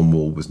and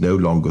Cornwall was no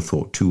longer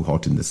thought too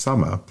hot in the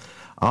summer,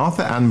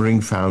 Arthur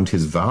Anring found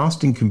his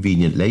vast and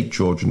convenient Lake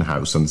Georgian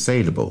house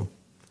unsaleable.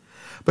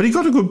 But he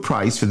got a good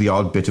price for the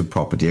odd bit of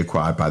property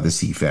acquired by the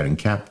seafaring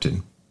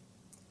captain.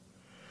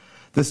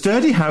 The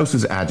sturdy house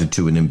was added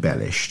to and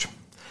embellished.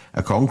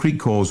 A concrete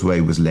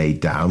causeway was laid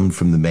down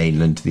from the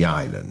mainland to the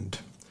island.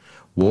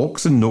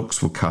 Walks and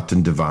nooks were cut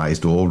and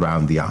devised all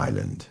round the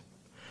island.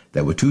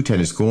 There were 2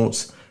 tennis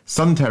courts,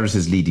 sun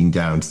terraces leading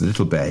down to the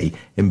little bay,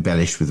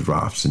 embellished with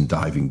rafts and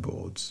diving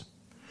boards.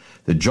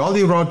 The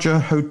Jolly Roger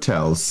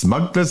Hotel,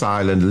 Smuggler's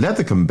Island,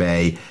 Lethercombe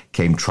Bay,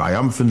 came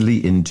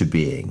triumphantly into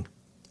being.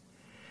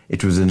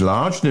 It was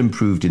enlarged and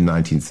improved in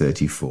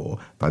 1934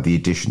 by the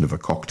addition of a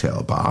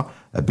cocktail bar,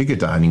 a bigger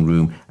dining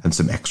room, and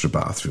some extra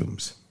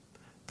bathrooms.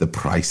 The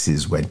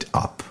prices went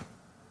up.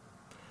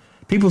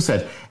 People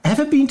said,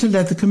 "Ever been to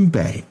Lethercombe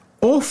Bay?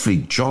 Awfully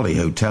jolly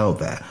hotel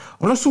there,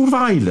 on a sort of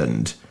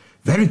island.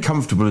 Very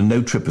comfortable and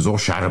no trippers or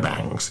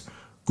charabangs.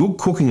 Good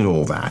cooking and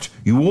all that.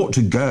 You ought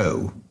to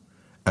go."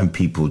 And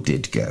people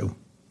did go.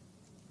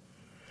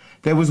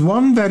 There was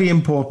one very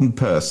important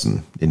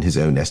person, in his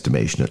own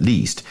estimation at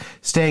least,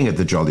 staying at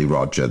the Jolly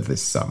Roger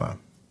this summer.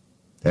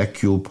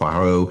 Hercule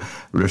Poirot,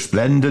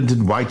 resplendent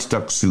in white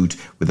duck suit,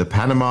 with a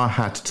Panama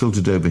hat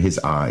tilted over his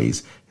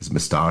eyes, his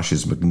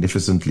moustaches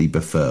magnificently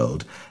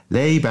befurled,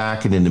 lay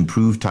back in an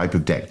improved type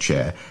of deck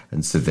chair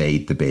and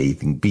surveyed the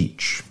bathing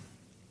beach.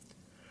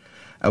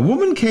 A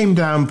woman came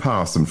down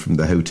past them from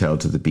the hotel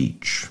to the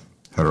beach.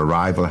 Her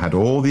arrival had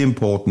all the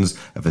importance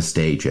of a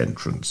stage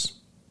entrance.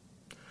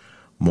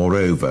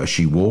 Moreover,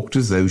 she walked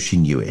as though she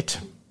knew it.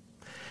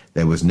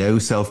 There was no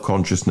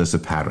self-consciousness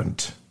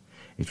apparent.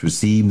 It would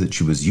seem that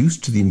she was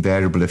used to the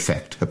invariable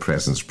effect her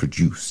presence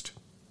produced.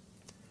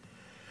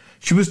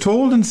 She was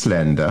tall and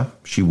slender.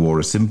 She wore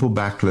a simple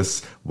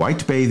backless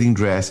white bathing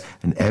dress,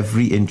 and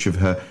every inch of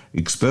her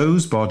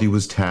exposed body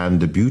was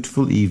tanned a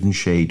beautiful even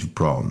shade of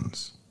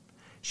bronze.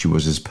 She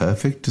was as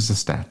perfect as a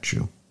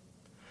statue.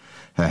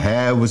 Her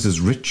hair was as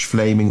rich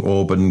flaming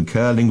auburn,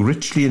 curling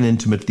richly and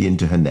intimately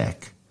into her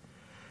neck.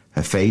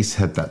 Her face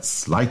had that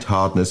slight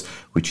hardness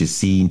which is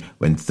seen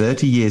when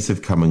 30 years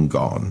have come and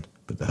gone,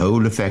 but the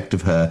whole effect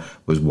of her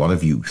was one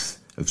of youth,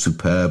 of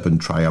superb and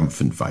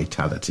triumphant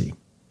vitality.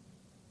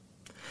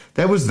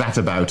 There was that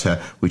about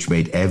her which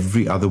made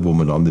every other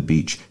woman on the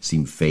beach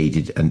seem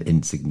faded and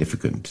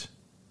insignificant.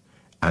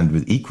 And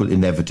with equal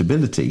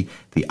inevitability,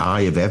 the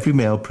eye of every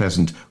male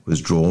present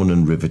was drawn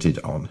and riveted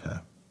on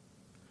her.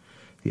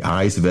 The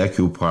eyes of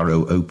Hercule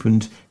Poirot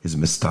opened, his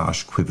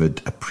moustache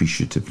quivered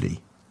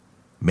appreciatively.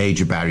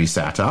 Major Barry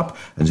sat up,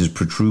 and his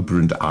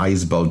protuberant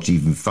eyes bulged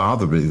even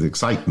farther with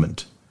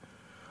excitement.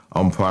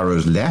 On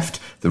Poirot's left,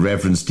 the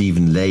Reverend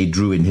Stephen Lay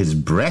drew in his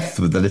breath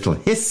with a little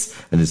hiss,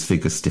 and his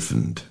figure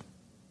stiffened.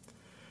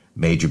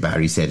 Major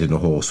Barry said in a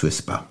hoarse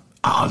whisper,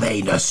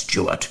 "Arlena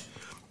Stewart.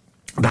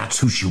 That's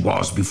who she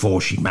was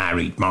before she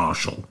married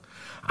Marshall.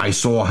 I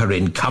saw her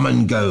in Come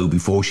and Go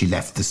before she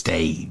left the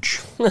stage."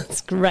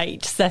 That's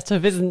great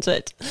setup, isn't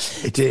it?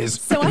 It is.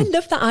 So I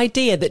love that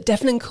idea that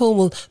Devon and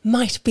Cornwall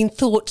might have been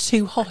thought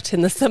too hot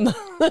in the summer.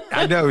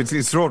 I know, it's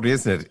extraordinary,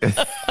 isn't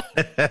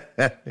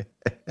it?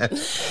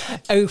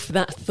 Oh, for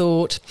that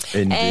thought.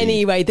 Indeed.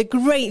 Anyway, the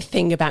great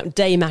thing about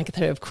Dame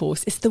Agatha, of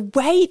course, is the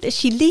way that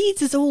she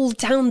leads us all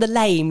down the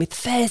lane with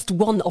first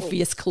one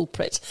obvious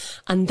culprit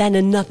and then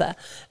another.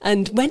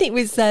 And when it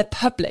was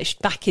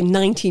published back in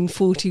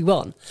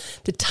 1941,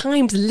 the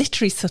Times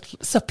Literary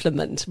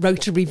Supplement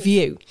wrote a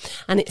review,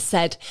 and it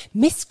said,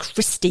 "Miss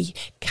Christie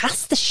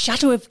cast the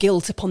shadow of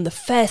guilt upon the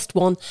first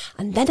one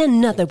and then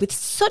another with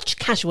such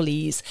casual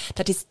ease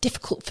that it's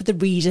difficult for the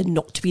reader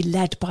not to be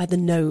led by the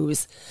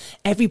nose.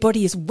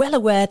 Everybody is well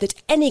aware that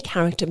any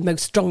character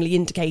most strongly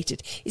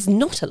indicated is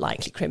not a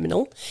likely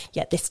criminal,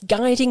 yet this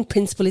guiding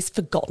principle is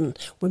forgotten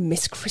when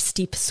Miss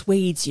Christie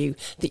persuades you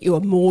that you are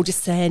more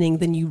discerning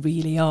than you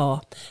really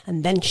are,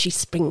 and then she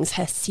springs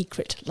her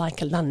secret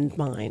like a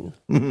landmine."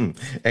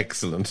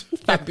 Excellent.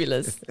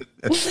 Fabulous.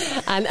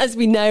 And as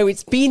we know,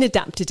 it's been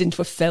adapted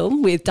into a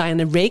film with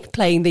Diana Rigg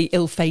playing the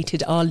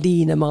ill-fated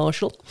Arlena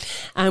Marshall,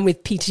 and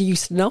with Peter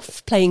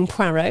Ustinov playing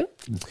Poirot.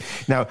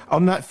 Now,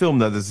 on that film,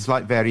 though, there's a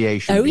slight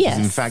variation. Oh, because, yes.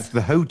 in fact,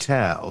 the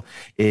hotel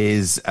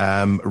is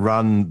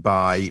run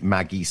by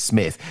Maggie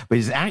Smith, but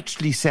it's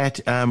actually set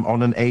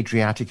on an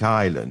Adriatic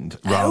island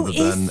rather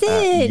than... is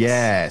it?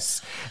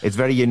 Yes. It's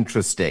very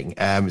interesting.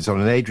 It's on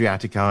an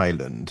Adriatic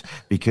island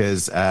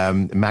because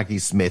Maggie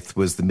Smith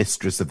was the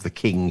mistress of the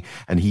king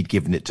and he'd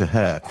given it to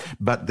her.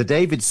 But the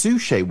David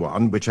Suchet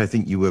one, which I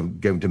think you were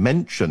going to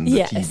mention, the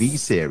Yes. TV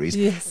series,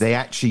 Yes. they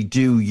actually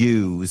do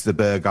use the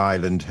Berg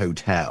Island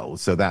Hotel.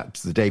 So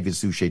that's the David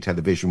Suchet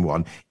television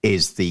one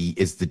is the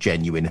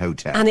genuine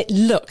hotel. And it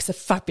looks a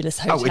fabulous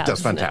hotel. Oh, it does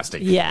doesn't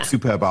fantastic. Yeah.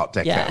 Superb art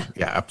deco. Yeah.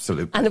 Yeah,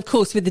 absolutely. And of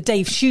course, with the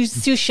Dave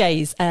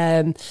Suchet's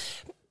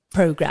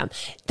programme,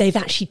 they've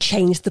actually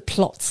changed the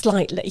plot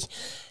slightly,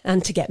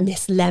 and to get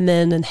Miss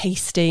Lemon and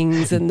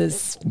Hastings, and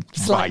there's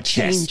slight Right,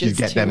 changes. yes, you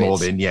get to them it.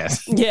 all in,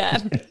 yes. Yeah.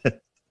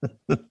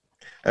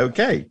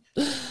 Okay.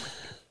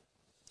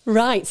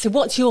 Right. So,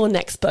 what's your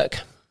next book?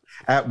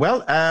 I'm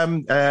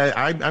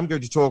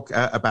going to talk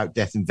about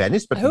Death in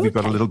Venice, but we've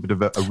got a Okay. little bit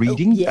of a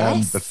reading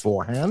yes.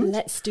 beforehand.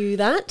 Let's do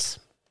that.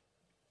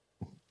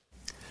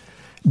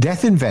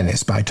 Death in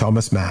Venice by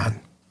Thomas Mann.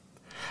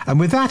 And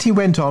with that he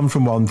went on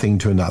from one thing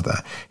to another,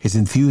 his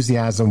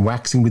enthusiasm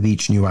waxing with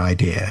each new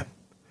idea.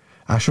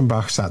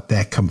 Aschenbach sat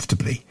there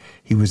comfortably.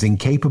 He was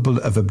incapable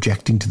of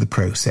objecting to the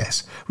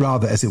process.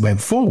 Rather, as it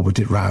went forward,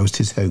 it roused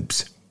his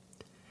hopes.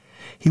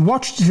 He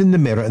watched it in the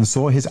mirror and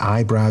saw his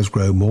eyebrows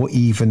grow more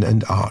even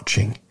and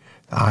arching.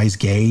 The eyes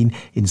gain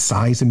in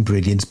size and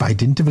brilliance by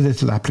dint of a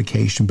little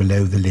application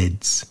below the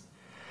lids.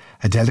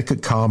 A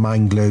delicate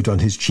carmine glowed on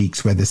his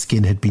cheeks where the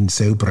skin had been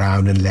so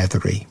brown and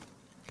leathery.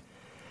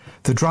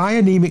 The dry,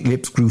 anemic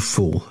lips grew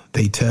full.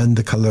 They turned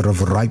the colour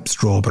of ripe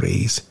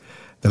strawberries.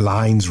 The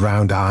lines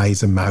round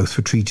eyes and mouth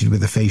were treated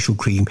with a facial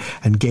cream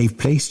and gave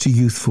place to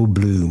youthful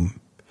bloom.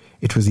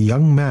 It was a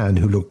young man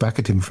who looked back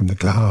at him from the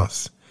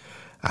glass.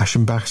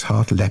 Aschenbach's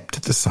heart leapt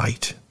at the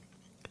sight.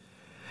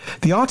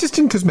 The artist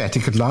in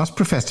cosmetic at last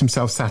professed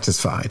himself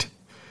satisfied.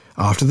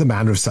 After the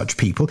manner of such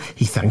people,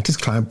 he thanked his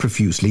client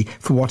profusely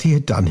for what he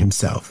had done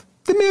himself.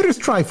 "The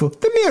merest trifle,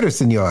 the merest,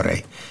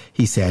 signore,"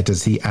 he said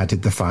as he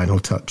added the final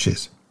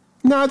touches.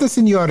 "Now the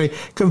signore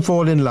can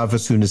fall in love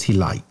as soon as he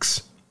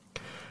likes."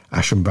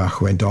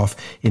 Aschenbach went off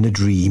in a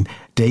dream,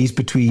 dazed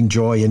between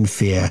joy and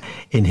fear,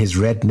 in his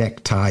red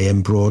necktie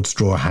and broad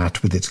straw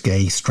hat with its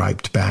gay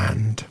striped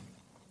band.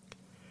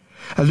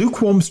 A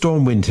lukewarm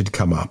storm wind had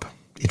come up.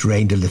 It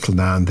rained a little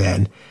now and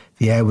then.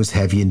 The air was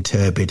heavy and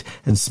turbid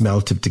and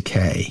smelt of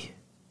decay.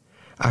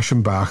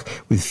 Aschenbach,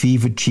 with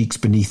fevered cheeks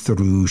beneath the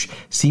rouge,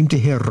 seemed to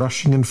hear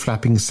rushing and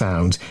flapping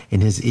sounds in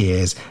his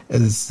ears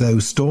as though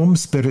storm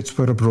spirits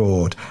were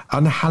abroad,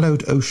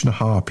 unhallowed ocean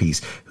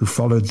harpies who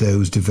followed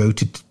those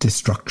devoted to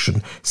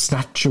destruction,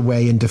 snatch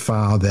away and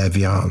defile their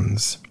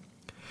viands.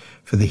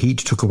 For the heat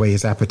took away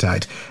his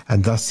appetite,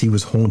 and thus he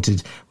was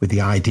haunted with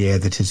the idea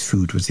that his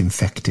food was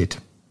infected.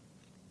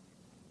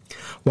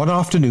 One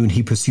afternoon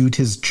he pursued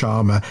his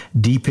charmer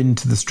deep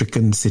into the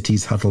stricken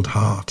city's huddled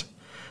heart.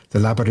 The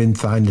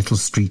labyrinthine little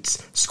streets,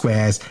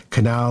 squares,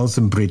 canals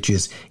and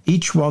bridges,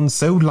 each one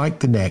so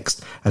like the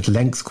next, at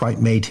length quite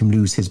made him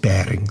lose his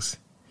bearings.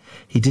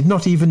 He did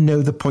not even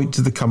know the point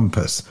of the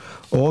compass.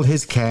 All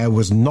his care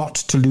was not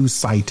to lose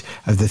sight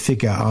of the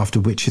figure after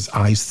which his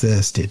eyes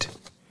thirsted.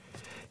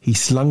 He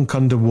slunk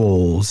under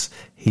walls,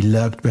 He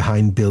lurked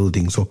behind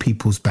buildings or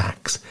people's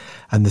backs,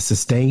 and the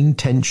sustained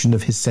tension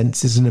of his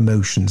senses and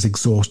emotions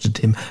exhausted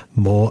him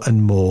more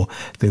and more,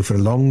 though for a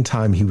long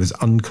time he was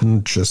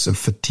unconscious of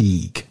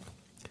fatigue.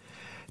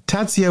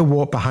 Tadzio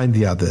walked behind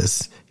the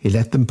others. He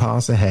let them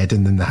pass ahead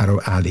in the narrow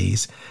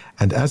alleys,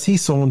 and as he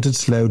sauntered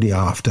slowly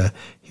after,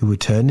 he would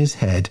turn his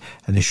head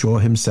and assure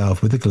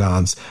himself with a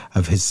glance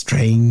of his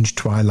strange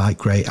twilight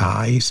grey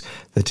eyes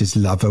that his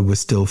lover was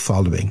still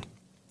following.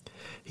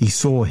 He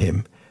saw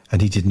him,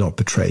 and he did not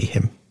betray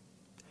him.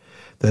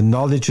 The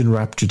knowledge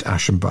enraptured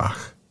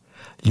Aschenbach.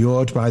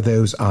 Lured by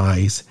those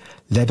eyes,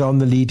 led on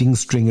the leading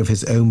string of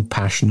his own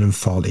passion and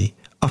folly,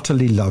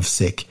 utterly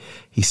lovesick,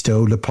 he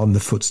stole upon the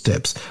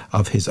footsteps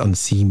of his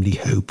unseemly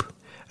hope,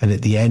 and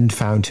at the end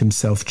found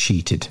himself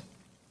cheated.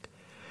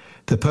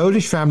 The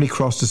Polish family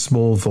crossed a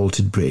small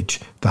vaulted bridge,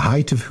 the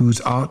height of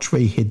whose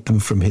archway hid them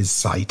from his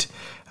sight,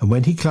 and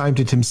when he climbed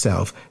it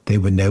himself, they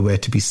were nowhere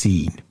to be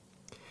seen.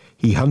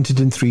 He hunted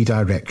in 3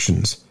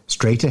 directions,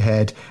 straight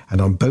ahead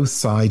and on both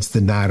sides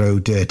the narrow,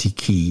 dirty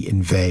quay,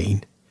 in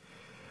vain.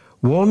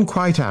 Worn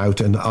quite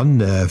out and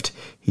unnerved,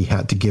 he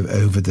had to give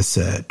over the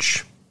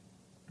search.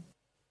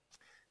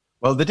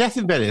 Well, The Death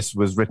in Venice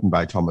was written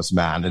by Thomas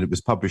Mann, and it was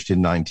published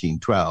in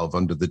 1912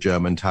 under the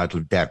German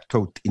title Der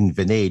Tod in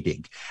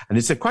Venedig. And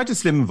it's quite a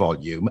slim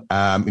volume.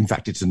 In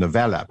fact, it's a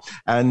novella.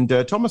 And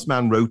Thomas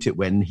Mann wrote it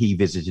when he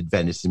visited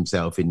Venice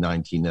himself in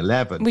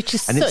 1911. Which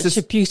is such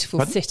a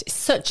beautiful city.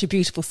 Such a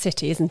beautiful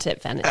city, isn't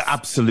it, Venice?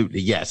 Absolutely,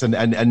 yes. And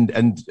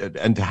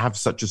to have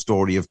such a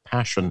story of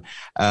passion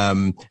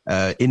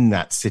in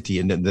that city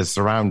and the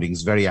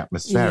surroundings, very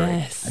atmospheric.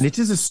 Yes. And it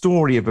is a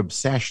story of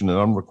obsession and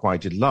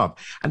unrequited love.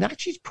 And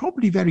actually, it's probably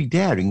very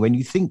daring when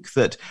you think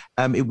that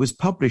it was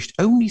published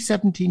only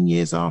 17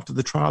 years after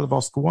the trial of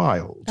Oscar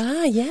Wilde.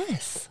 Ah,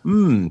 yes.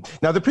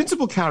 Now, the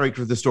principal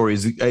character of the story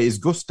is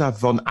Gustav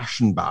von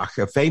Aschenbach,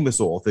 a famous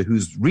author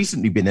who's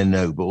recently been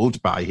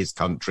ennobled by his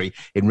country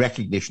in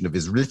recognition of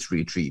his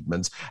literary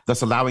achievements,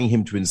 thus allowing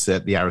him to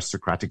insert the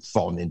aristocratic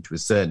von into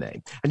his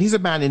surname. And he's a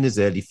man in his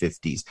early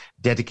 50s,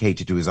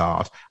 dedicated to his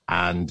art,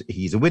 and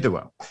he's a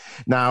widower.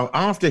 Now,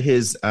 after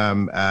his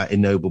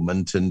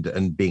ennoblement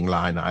and being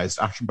lionized,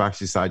 Aschenbach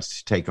decides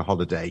to take a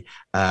holiday.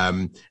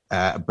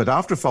 But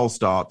after a false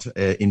start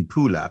in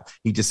Pula,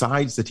 he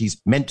decides that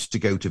he's meant to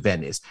go to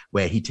Venice,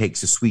 where he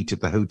takes a suite at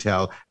the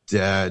Hotel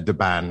de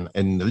Ban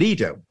in the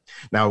Lido.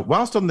 Now,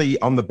 whilst on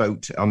the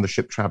boat, on the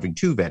ship traveling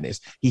to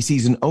Venice, he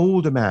sees an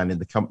older man in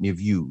the company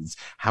of youths.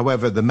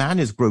 However, the man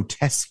is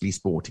grotesquely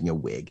sporting a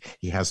wig.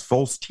 He has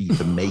false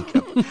teeth and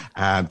makeup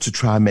to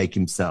try and make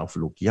himself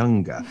look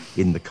younger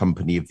in the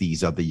company of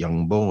these other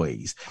young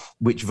boys,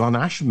 which von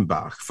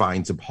Aschenbach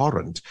finds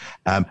abhorrent.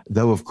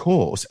 Though, of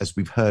course, as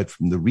we've heard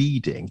from the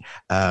reading,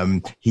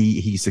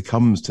 he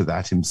succumbs to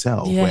that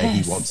himself, yes, where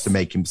he wants to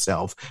make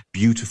himself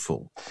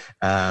beautiful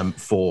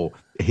for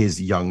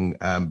his young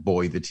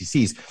boy that he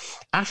sees.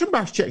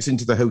 Aschenbach checks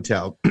into the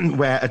hotel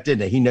where at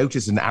dinner he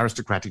noticed an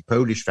aristocratic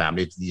Polish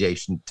family at the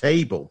adjacent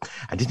table,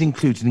 and it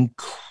includes an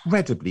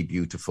incredibly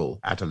beautiful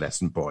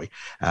adolescent boy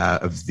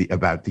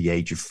about the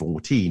age of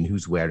 14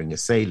 who's wearing a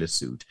sailor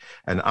suit.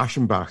 And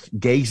Aschenbach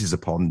gazes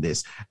upon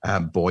this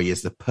boy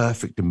as the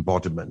perfect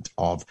embodiment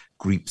of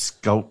Greek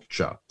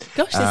sculpture.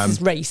 Gosh, this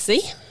is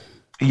racy.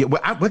 Yeah,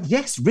 well,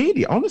 yes,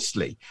 really,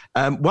 honestly.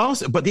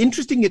 But the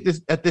interesting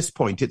at this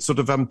point, it's sort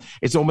of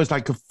it's almost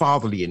like a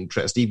fatherly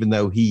interest, even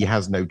though he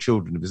has no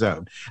children of his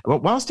own.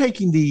 But whilst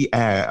taking the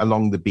air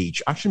along the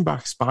beach,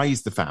 Aschenbach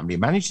spies the family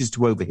and manages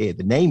to overhear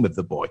the name of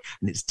the boy,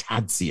 and it's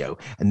Tadzio.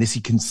 And this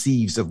he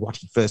conceives of what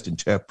he first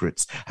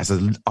interprets as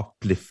an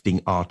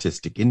uplifting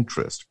artistic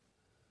interest.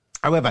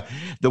 However,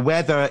 the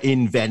weather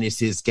in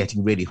Venice is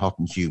getting really hot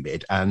and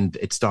humid, and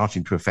it's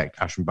starting to affect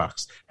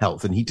Aschenbach's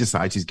health, and he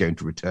decides he's going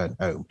to return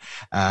home.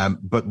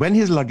 But when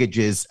his luggage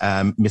is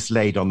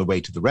mislaid on the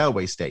way to the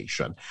railway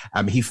station,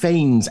 he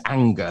feigns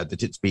anger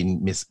that it's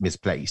been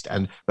misplaced,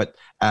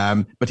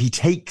 but he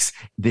takes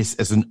this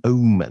as an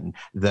omen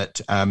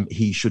that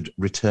he should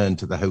return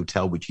to the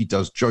hotel, which he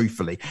does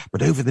joyfully.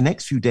 But over the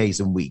next few days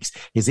and weeks,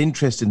 his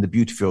interest in the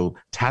beautiful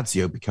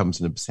Tadzio becomes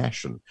an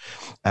obsession.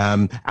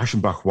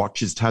 Aschenbach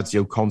watches Tadzio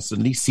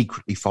constantly,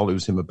 secretly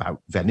follows him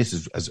about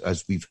Venice,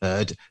 as we've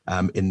heard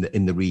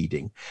in the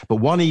reading. But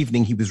one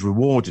evening he was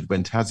rewarded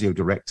when Tadzio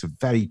directs a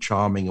very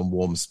charming and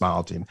warm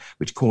smile to him,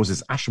 which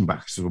causes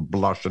Aschenbach to sort of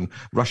blush and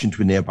rush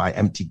into a nearby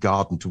empty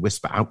garden to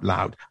whisper out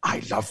loud,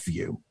 "I love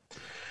you."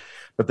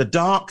 But the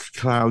dark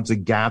clouds are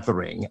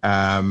gathering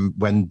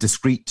when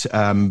discreet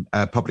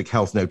public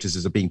health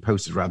notices are being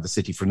posted around the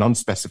city for an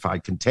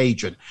unspecified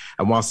contagion.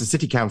 And whilst the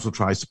city council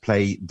tries to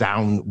play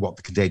down what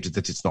the contagion,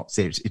 that it's not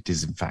serious, it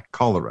is in fact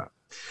cholera.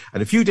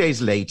 And a few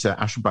days later,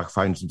 Aschenbach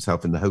finds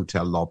himself in the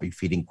hotel lobby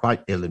feeling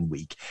quite ill and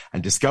weak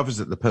and discovers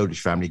that the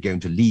Polish family are going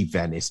to leave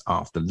Venice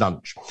after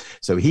lunch.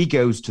 So he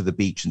goes to the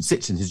beach and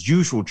sits in his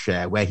usual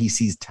chair where he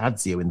sees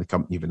Tadzio in the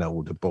company of an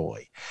older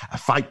boy. A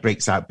fight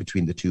breaks out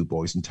between the two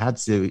boys, and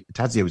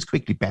Tadzio is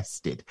quickly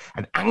bested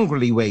and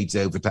angrily wades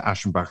over to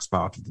Aschenbach's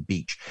part of the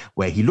beach,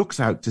 where he looks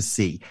out to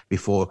sea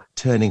before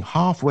turning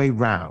halfway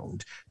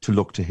round to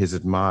look to his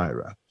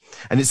admirer.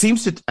 And it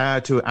seems to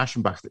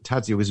Aschenbach that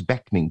Tadzio is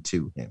beckoning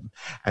to him,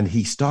 and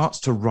he starts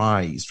to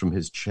rise from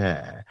his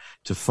chair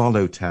to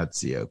follow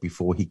Tadzio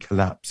before he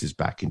collapses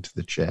back into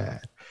the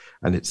chair.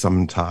 And it's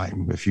some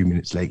time, a few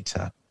minutes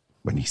later,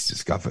 when he's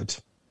discovered,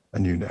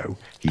 and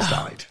he's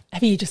died.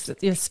 Have you just,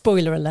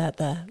 spoiler alert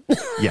there?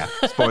 Yeah,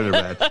 spoiler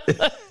alert.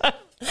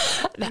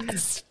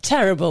 That's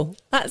terrible.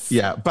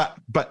 But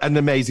an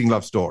amazing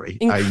love story.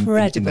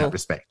 Incredible. In that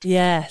respect.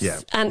 Yes. Yeah,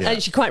 and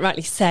as you quite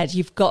rightly said,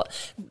 you've got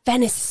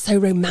Venice is so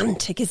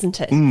romantic, isn't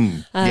it?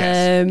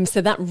 Yes.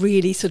 So that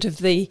really sort of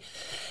the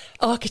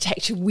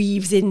architecture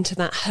weaves into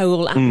that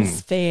whole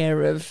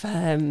atmosphere of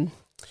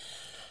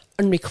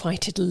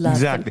unrequited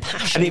love and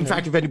passion. And in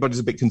fact, if anybody's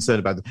a bit concerned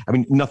about it, I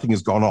mean, nothing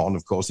has gone on,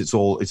 of course. It's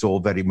all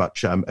very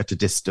much at a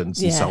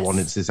distance and so on.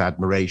 It's this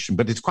admiration,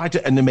 but it's quite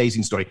an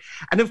amazing story.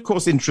 And of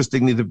course,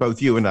 interestingly, that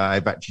both you and I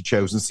have actually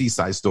chosen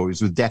seaside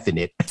stories with death in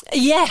it.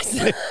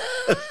 Yes,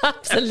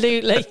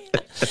 absolutely.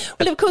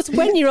 Well, of course,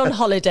 when you're on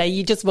holiday,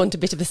 you just want a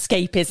bit of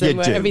escapism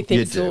where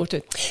everything's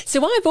sorted.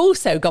 So I've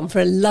also gone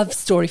for a love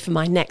story for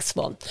my next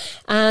one.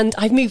 And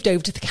I've moved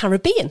over to the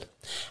Caribbean.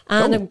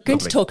 And I'm going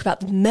to talk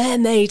about The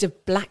Mermaid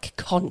of Black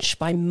Conch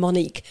by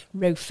Monique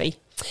Roffey.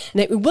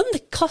 Now, it won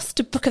the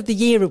Costa Book of the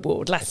Year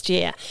award last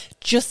year,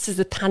 just as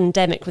the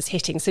pandemic was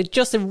hitting. So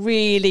just a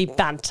really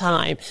bad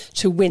time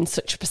to win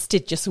such a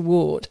prestigious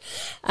award.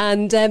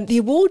 And the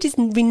award is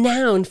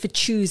renowned for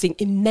choosing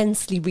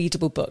immensely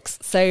readable books.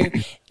 So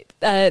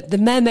The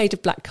Mermaid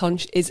of Black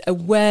Conch is a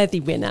worthy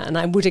winner, and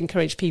I would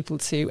encourage people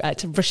to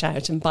rush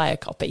out and buy a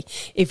copy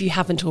if you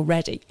haven't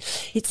already.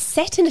 It's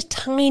set in a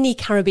tiny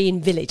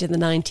Caribbean village in the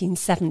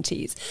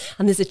 1970s,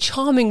 and there's a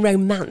charming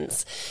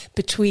romance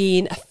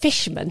between a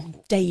fisherman,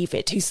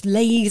 David, who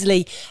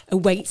lazily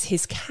awaits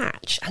his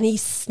catch, and he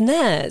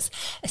snares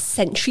a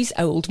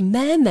centuries-old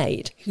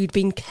mermaid who'd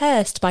been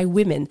cursed by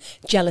women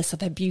jealous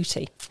of her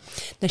beauty.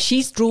 Now,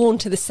 she's drawn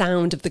to the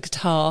sound of the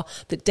guitar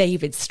that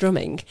David's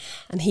strumming,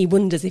 and he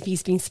wonders if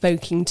he's been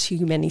smoking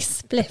too many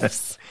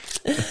spliffs.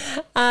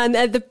 And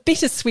the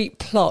bittersweet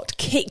plot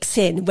kicks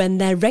in when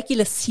their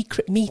regular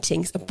secret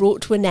meetings are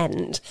brought to an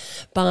end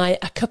by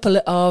a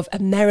couple of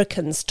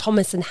Americans,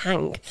 Thomas and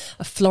Hank,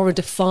 a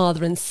Florida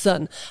father and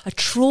son, are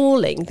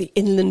trawling the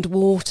inland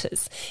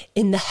waters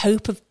in the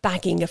hope of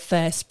bagging a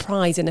first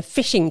prize in a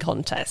fishing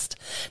contest.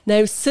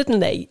 Now,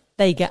 suddenly,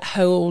 they get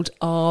hold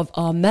of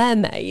our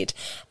mermaid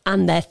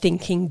and they're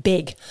thinking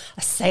big,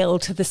 a sail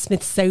to the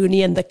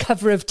Smithsonian, the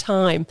cover of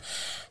Time.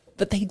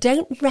 But they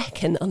don't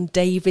reckon on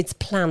David's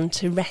plan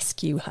to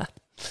rescue her.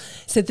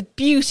 So the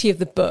beauty of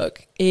the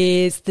book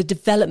is the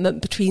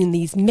development between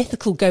these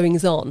mythical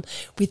goings-on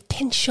with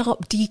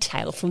pin-sharp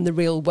detail from the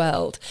real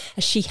world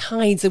as she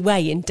hides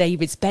away in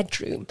David's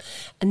bedroom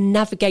and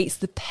navigates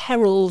the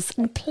perils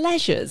and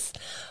pleasures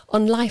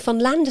on life on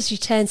land as she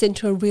turns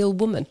into a real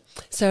woman.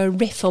 So a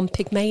riff on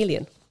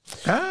Pygmalion.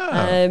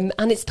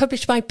 And it's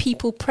published by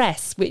People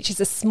Press, which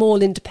is a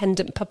small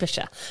independent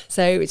publisher.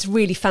 So it's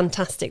really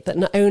fantastic that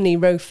not only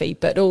Roffey,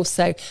 but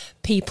also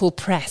People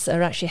Press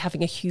are actually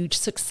having a huge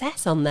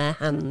success on their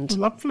hand.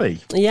 Lovely.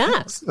 Yeah.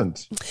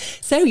 Excellent.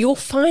 So your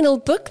final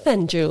book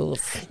then,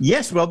 Jules?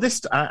 Yes, well,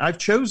 this I've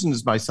chosen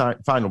as my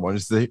final one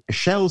is The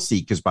Shell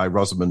Seekers by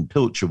Rosamund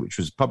Pilcher, which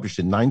was published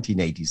in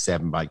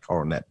 1987 by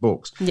Coronet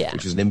Books,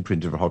 which is an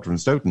imprint of Hodder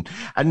and Stoughton.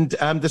 And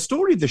the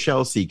story of the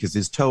Shell Seekers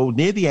is told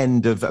near the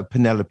end of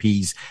Penelope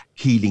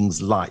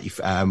Keeling's life,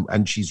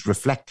 and she's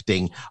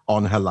reflecting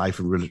on her life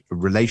and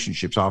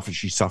relationships after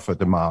she suffered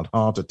a mild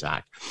heart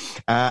attack.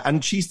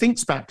 And she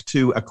thinks back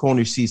to a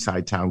Cornish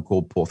seaside town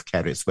called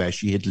Porthcerris, where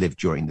she had lived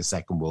during the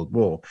Second World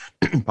War.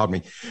 Pardon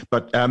me.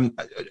 But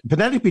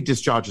Penelope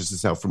discharges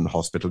herself from the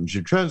hospital and she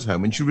returns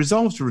home, and she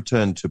resolves to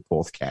return to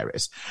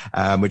Porthcerris,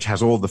 which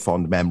has all the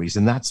fond memories.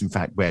 And that's, in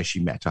fact, where she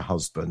met her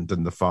husband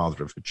and the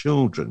father of her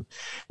children.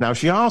 Now,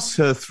 she asks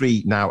her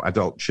three now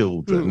adult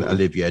children,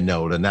 Olivia,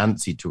 Noel and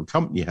Nancy, to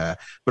accompany her,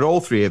 but all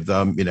three of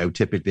them,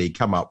 typically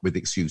come up with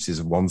excuses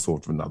of one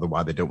sort or another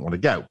why they don't want to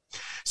go.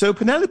 So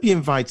Penelope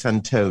invites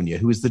Antonia,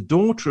 who is the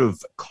daughter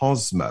of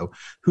Cosmo,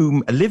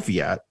 whom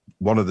Olivia,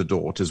 one of the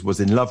daughters,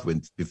 was in love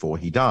with before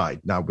he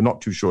died. Now, we're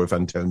not too sure if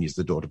Antonia is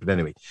the daughter, but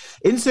anyway.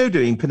 In so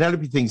doing,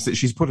 Penelope thinks that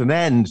she's put an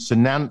end to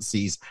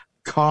Nancy's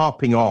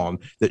carping on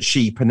that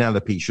she,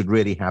 Penelope, should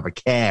really have a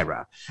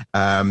carer.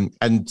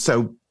 And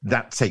so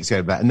that takes care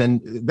of that.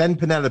 And then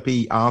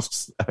Penelope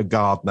asks her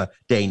gardener,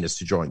 Danis,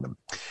 to join them.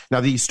 Now,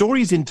 the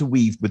story is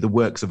interweaved with the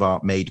works of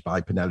art made by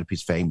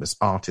Penelope's famous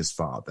artist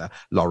father,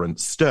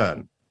 Lawrence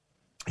Stern.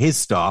 his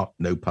star,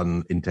 no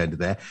pun intended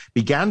there,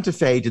 began to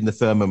fade in the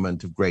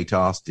firmament of great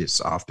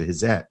artists after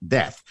his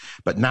death.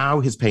 But now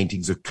his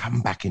paintings have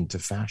come back into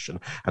fashion.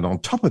 And on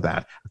top of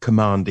that,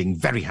 commanding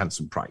very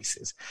handsome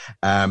prices.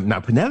 Now,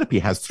 Penelope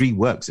has 3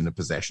 works in her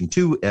possession,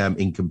 2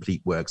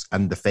 incomplete works,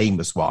 and the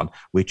famous one,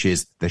 which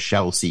is The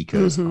Shell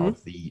Seekers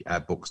of the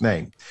book's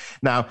name.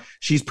 Now,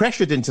 she's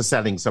pressured into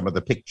selling some of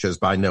the pictures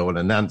by Noel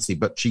and Nancy,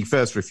 but she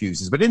first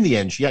refuses. But in the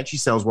end, she actually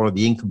sells one of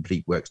the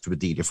incomplete works to a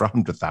dealer for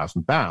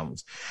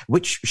 £100,000,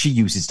 which she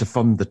uses to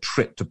fund the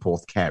trip to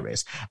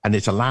Porthcaris, and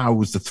it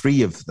allows the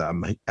 3 of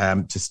them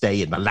to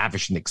stay in the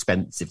lavish and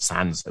expensive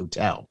Sands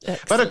Hotel.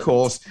 Excellent. But of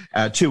course,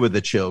 2 of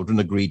the children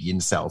are greedy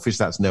and selfish.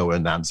 That's Noah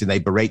and Nancy. They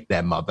berate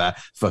their mother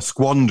for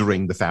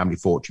squandering the family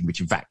fortune,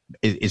 which in fact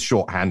is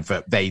shorthand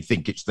for they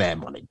think it's their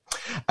money.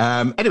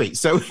 Anyway,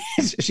 so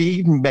she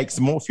even makes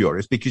them more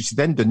furious because she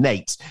then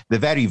donates the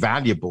very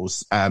valuable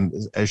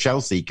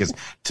Shell Seekers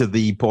to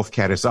the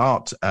Porthcaris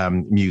Art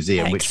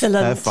Museum, Excellent.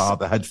 Which her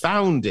father had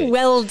founded.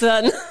 Well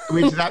done.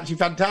 Which is actually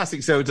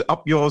fantastic. So it's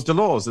up yours,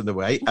 Dolores, in a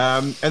way.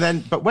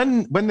 But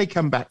when they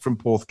come back from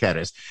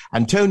Porthcaris,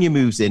 Antonia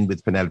moves in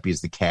with Penelope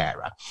as the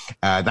carer.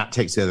 That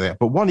takes her there.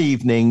 But one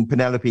evening,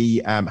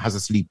 Penelope has a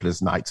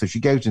sleepless night, so she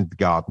goes into the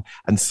garden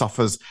and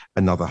suffers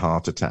another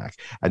heart attack.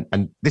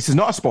 And this is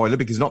not a spoiler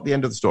because it's not the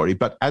end of the story.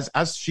 But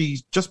as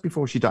she just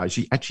before she dies,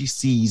 she actually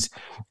sees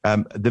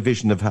the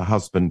vision of her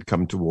husband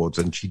come towards,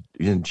 and she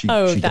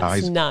that's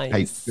dies.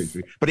 Nice.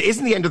 But it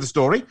isn't the end of the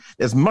story.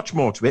 There's much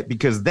more to it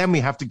because then we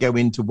have to go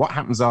into what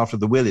happens after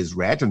the will is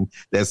read, and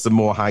there's some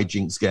more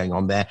hijinks going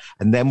on there,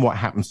 and then what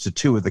happens to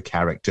 2 of the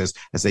characters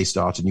as they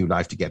start a new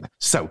life together.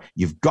 So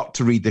you've got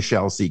to read The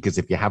Shell Seekers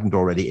if you haven't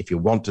already, if you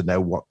want to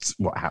know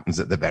what happens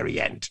at the very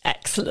end.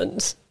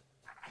 Excellent.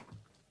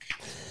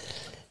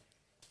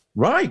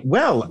 Right,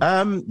 well,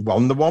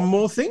 one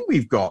more thing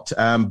we've got.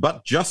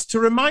 But just to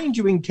remind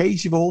you, in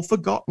case you've all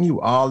forgotten, you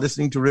are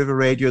listening to River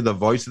Radio, the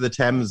voice of the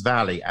Thames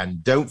Valley.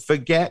 And don't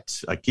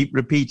forget, I keep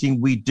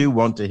repeating, we do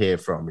want to hear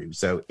from you.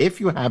 So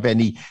if you have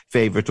any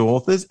favourite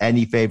authors,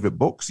 any favourite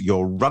books,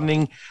 you're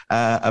running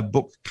a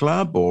book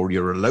club, or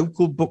you're a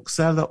local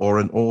bookseller or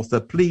an author,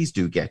 please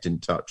do get in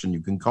touch. And you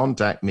can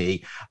contact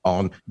me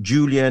on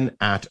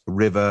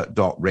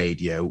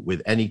julian@river.radio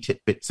with any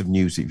tidbits of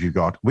news that you've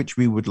got, which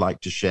we would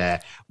like to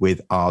share with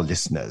our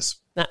listeners.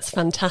 That's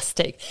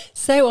fantastic.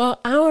 So our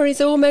hour is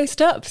almost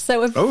up.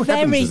 So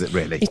heavens, is it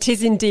really? It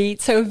is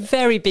indeed. So a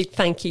very big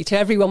thank you to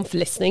everyone for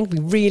listening. We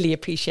really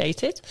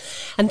appreciate it.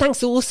 And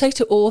thanks also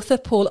to author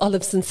Paul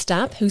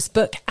Olivson-Stabb, whose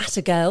book At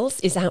a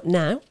Girls is out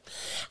now.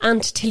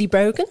 And Tilly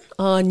Brogan,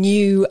 our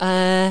new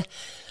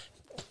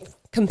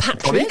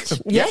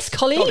compatriot.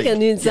 Colleague.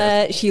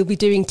 And she'll be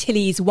doing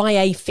Tilly's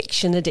YA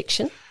fiction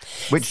addiction.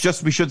 Which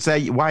we should say,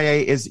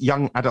 YA is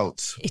young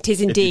adults. It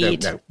is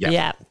indeed.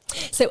 Yeah.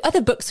 So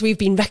other books we've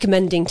been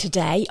recommending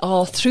today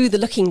are Through the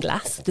Looking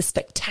Glass, The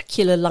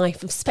Spectacular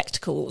Life of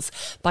Spectacles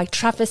by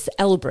Travis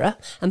Elborough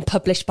and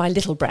published by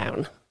Little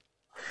Brown.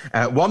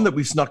 One that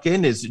we've snuck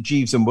in is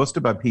Jeeves and Wooster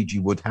by P.G.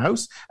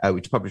 Woodhouse,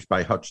 which is published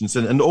by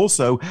Hutchinson, and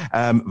also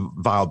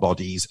Vile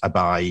Bodies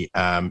by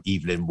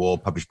Evelyn Waugh,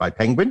 published by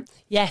Penguin.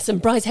 Yes,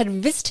 and Brideshead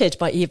Revisited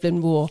by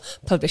Evelyn Waugh,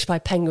 published by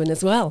Penguin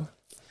as well.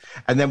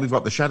 And then we've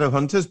got The Shadow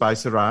Hunters by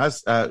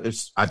Sarairas.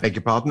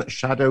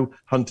 Shadow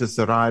Hunters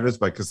Sarairas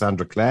by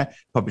Cassandra Clare,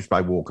 published by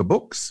Walker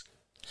Books.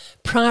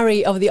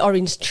 Priory of the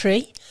Orange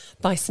Tree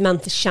by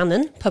Samantha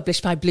Shannon,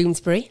 published by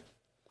Bloomsbury.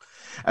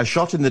 A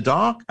Shot in the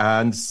Dark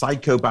and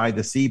Psycho by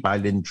the Sea by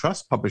Lynn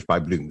Truss, published by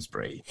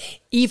Bloomsbury.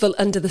 Evil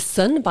Under the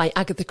Sun by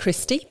Agatha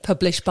Christie,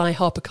 published by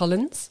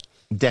HarperCollins.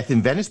 Death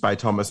in Venice by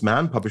Thomas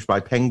Mann, published by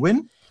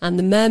Penguin. And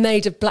The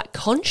Mermaid of Black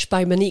Conch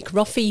by Monique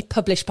Roffey,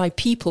 published by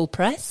People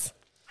Press.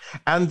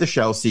 And The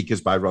Shell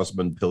Seekers by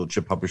Rosamund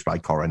Pilcher, published by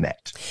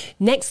Coronet.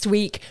 Next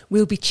week,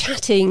 we'll be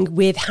chatting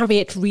with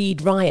Harriet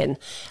Reid Ryan,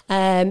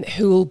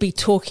 who will be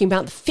talking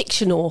about the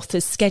fiction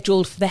authors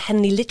scheduled for the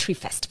Henley Literary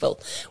Festival,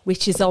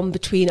 which is on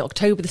between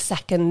October the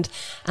 2nd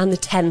and the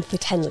 10th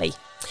at Henley.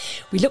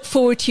 We look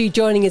forward to you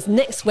joining us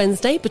next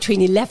Wednesday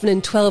between 11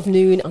 and 12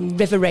 noon on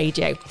River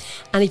Radio.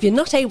 And if you're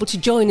not able to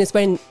join us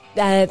then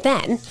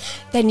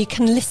you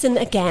can listen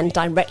again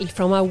directly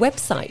from our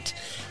website.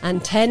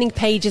 And Turning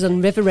Pages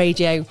on River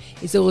Radio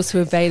is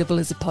also available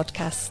as a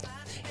podcast.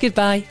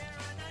 Goodbye.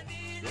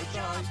 So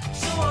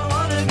I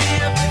wanna be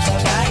a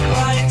paperback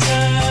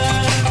writer.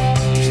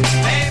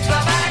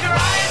 Paperback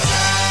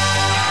writer.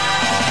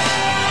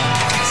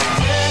 It's a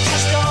dirty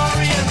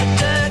story of a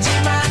dirty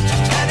man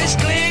and his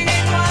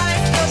clinging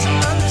wife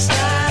doesn't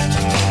understand.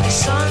 His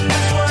son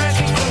is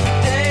working for the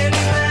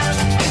Daily Mail.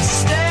 It's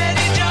a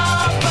steady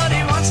job, but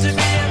he wants to be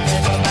a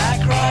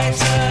paperback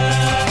writer.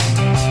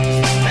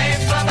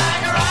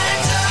 Paperback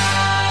writer.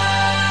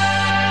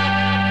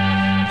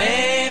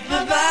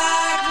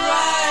 Paperback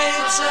writer.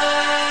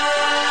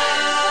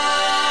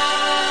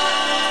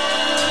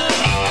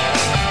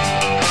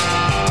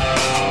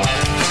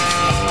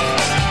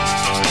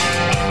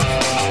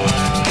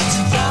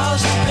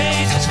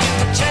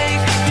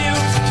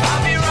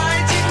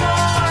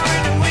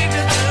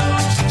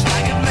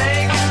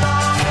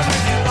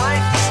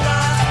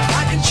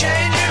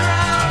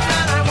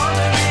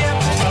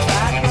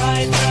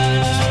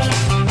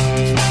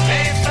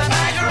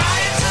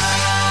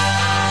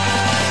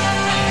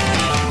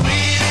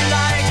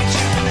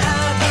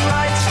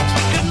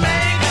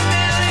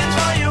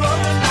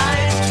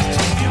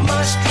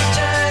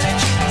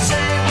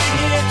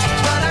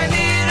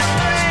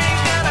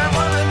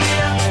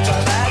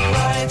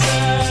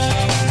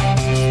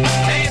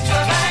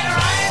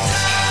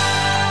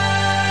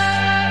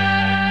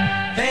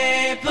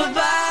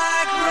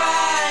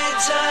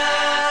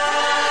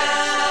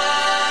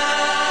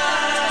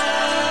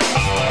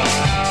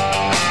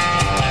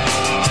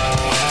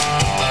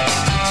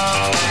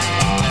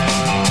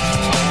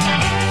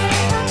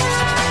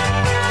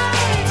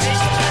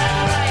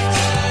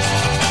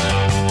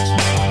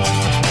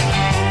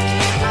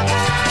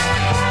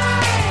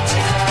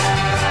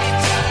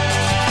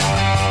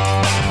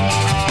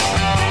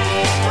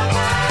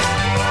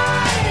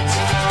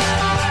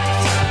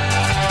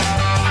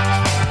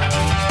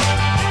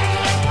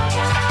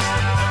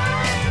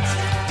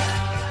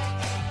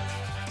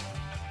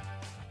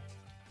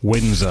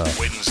 Windsor,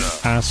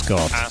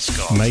 Ascot,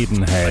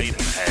 Maidenhead,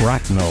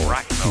 Bracknell,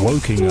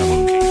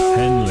 Wokingham,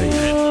 Henley,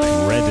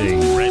 Reading.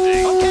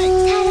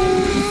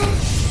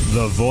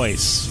 The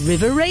voice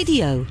River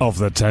Radio. of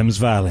the Thames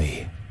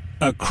Valley.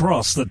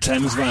 Across the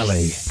Thames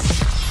Valley.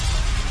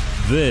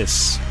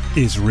 This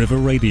is River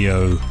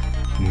Radio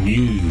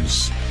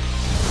News.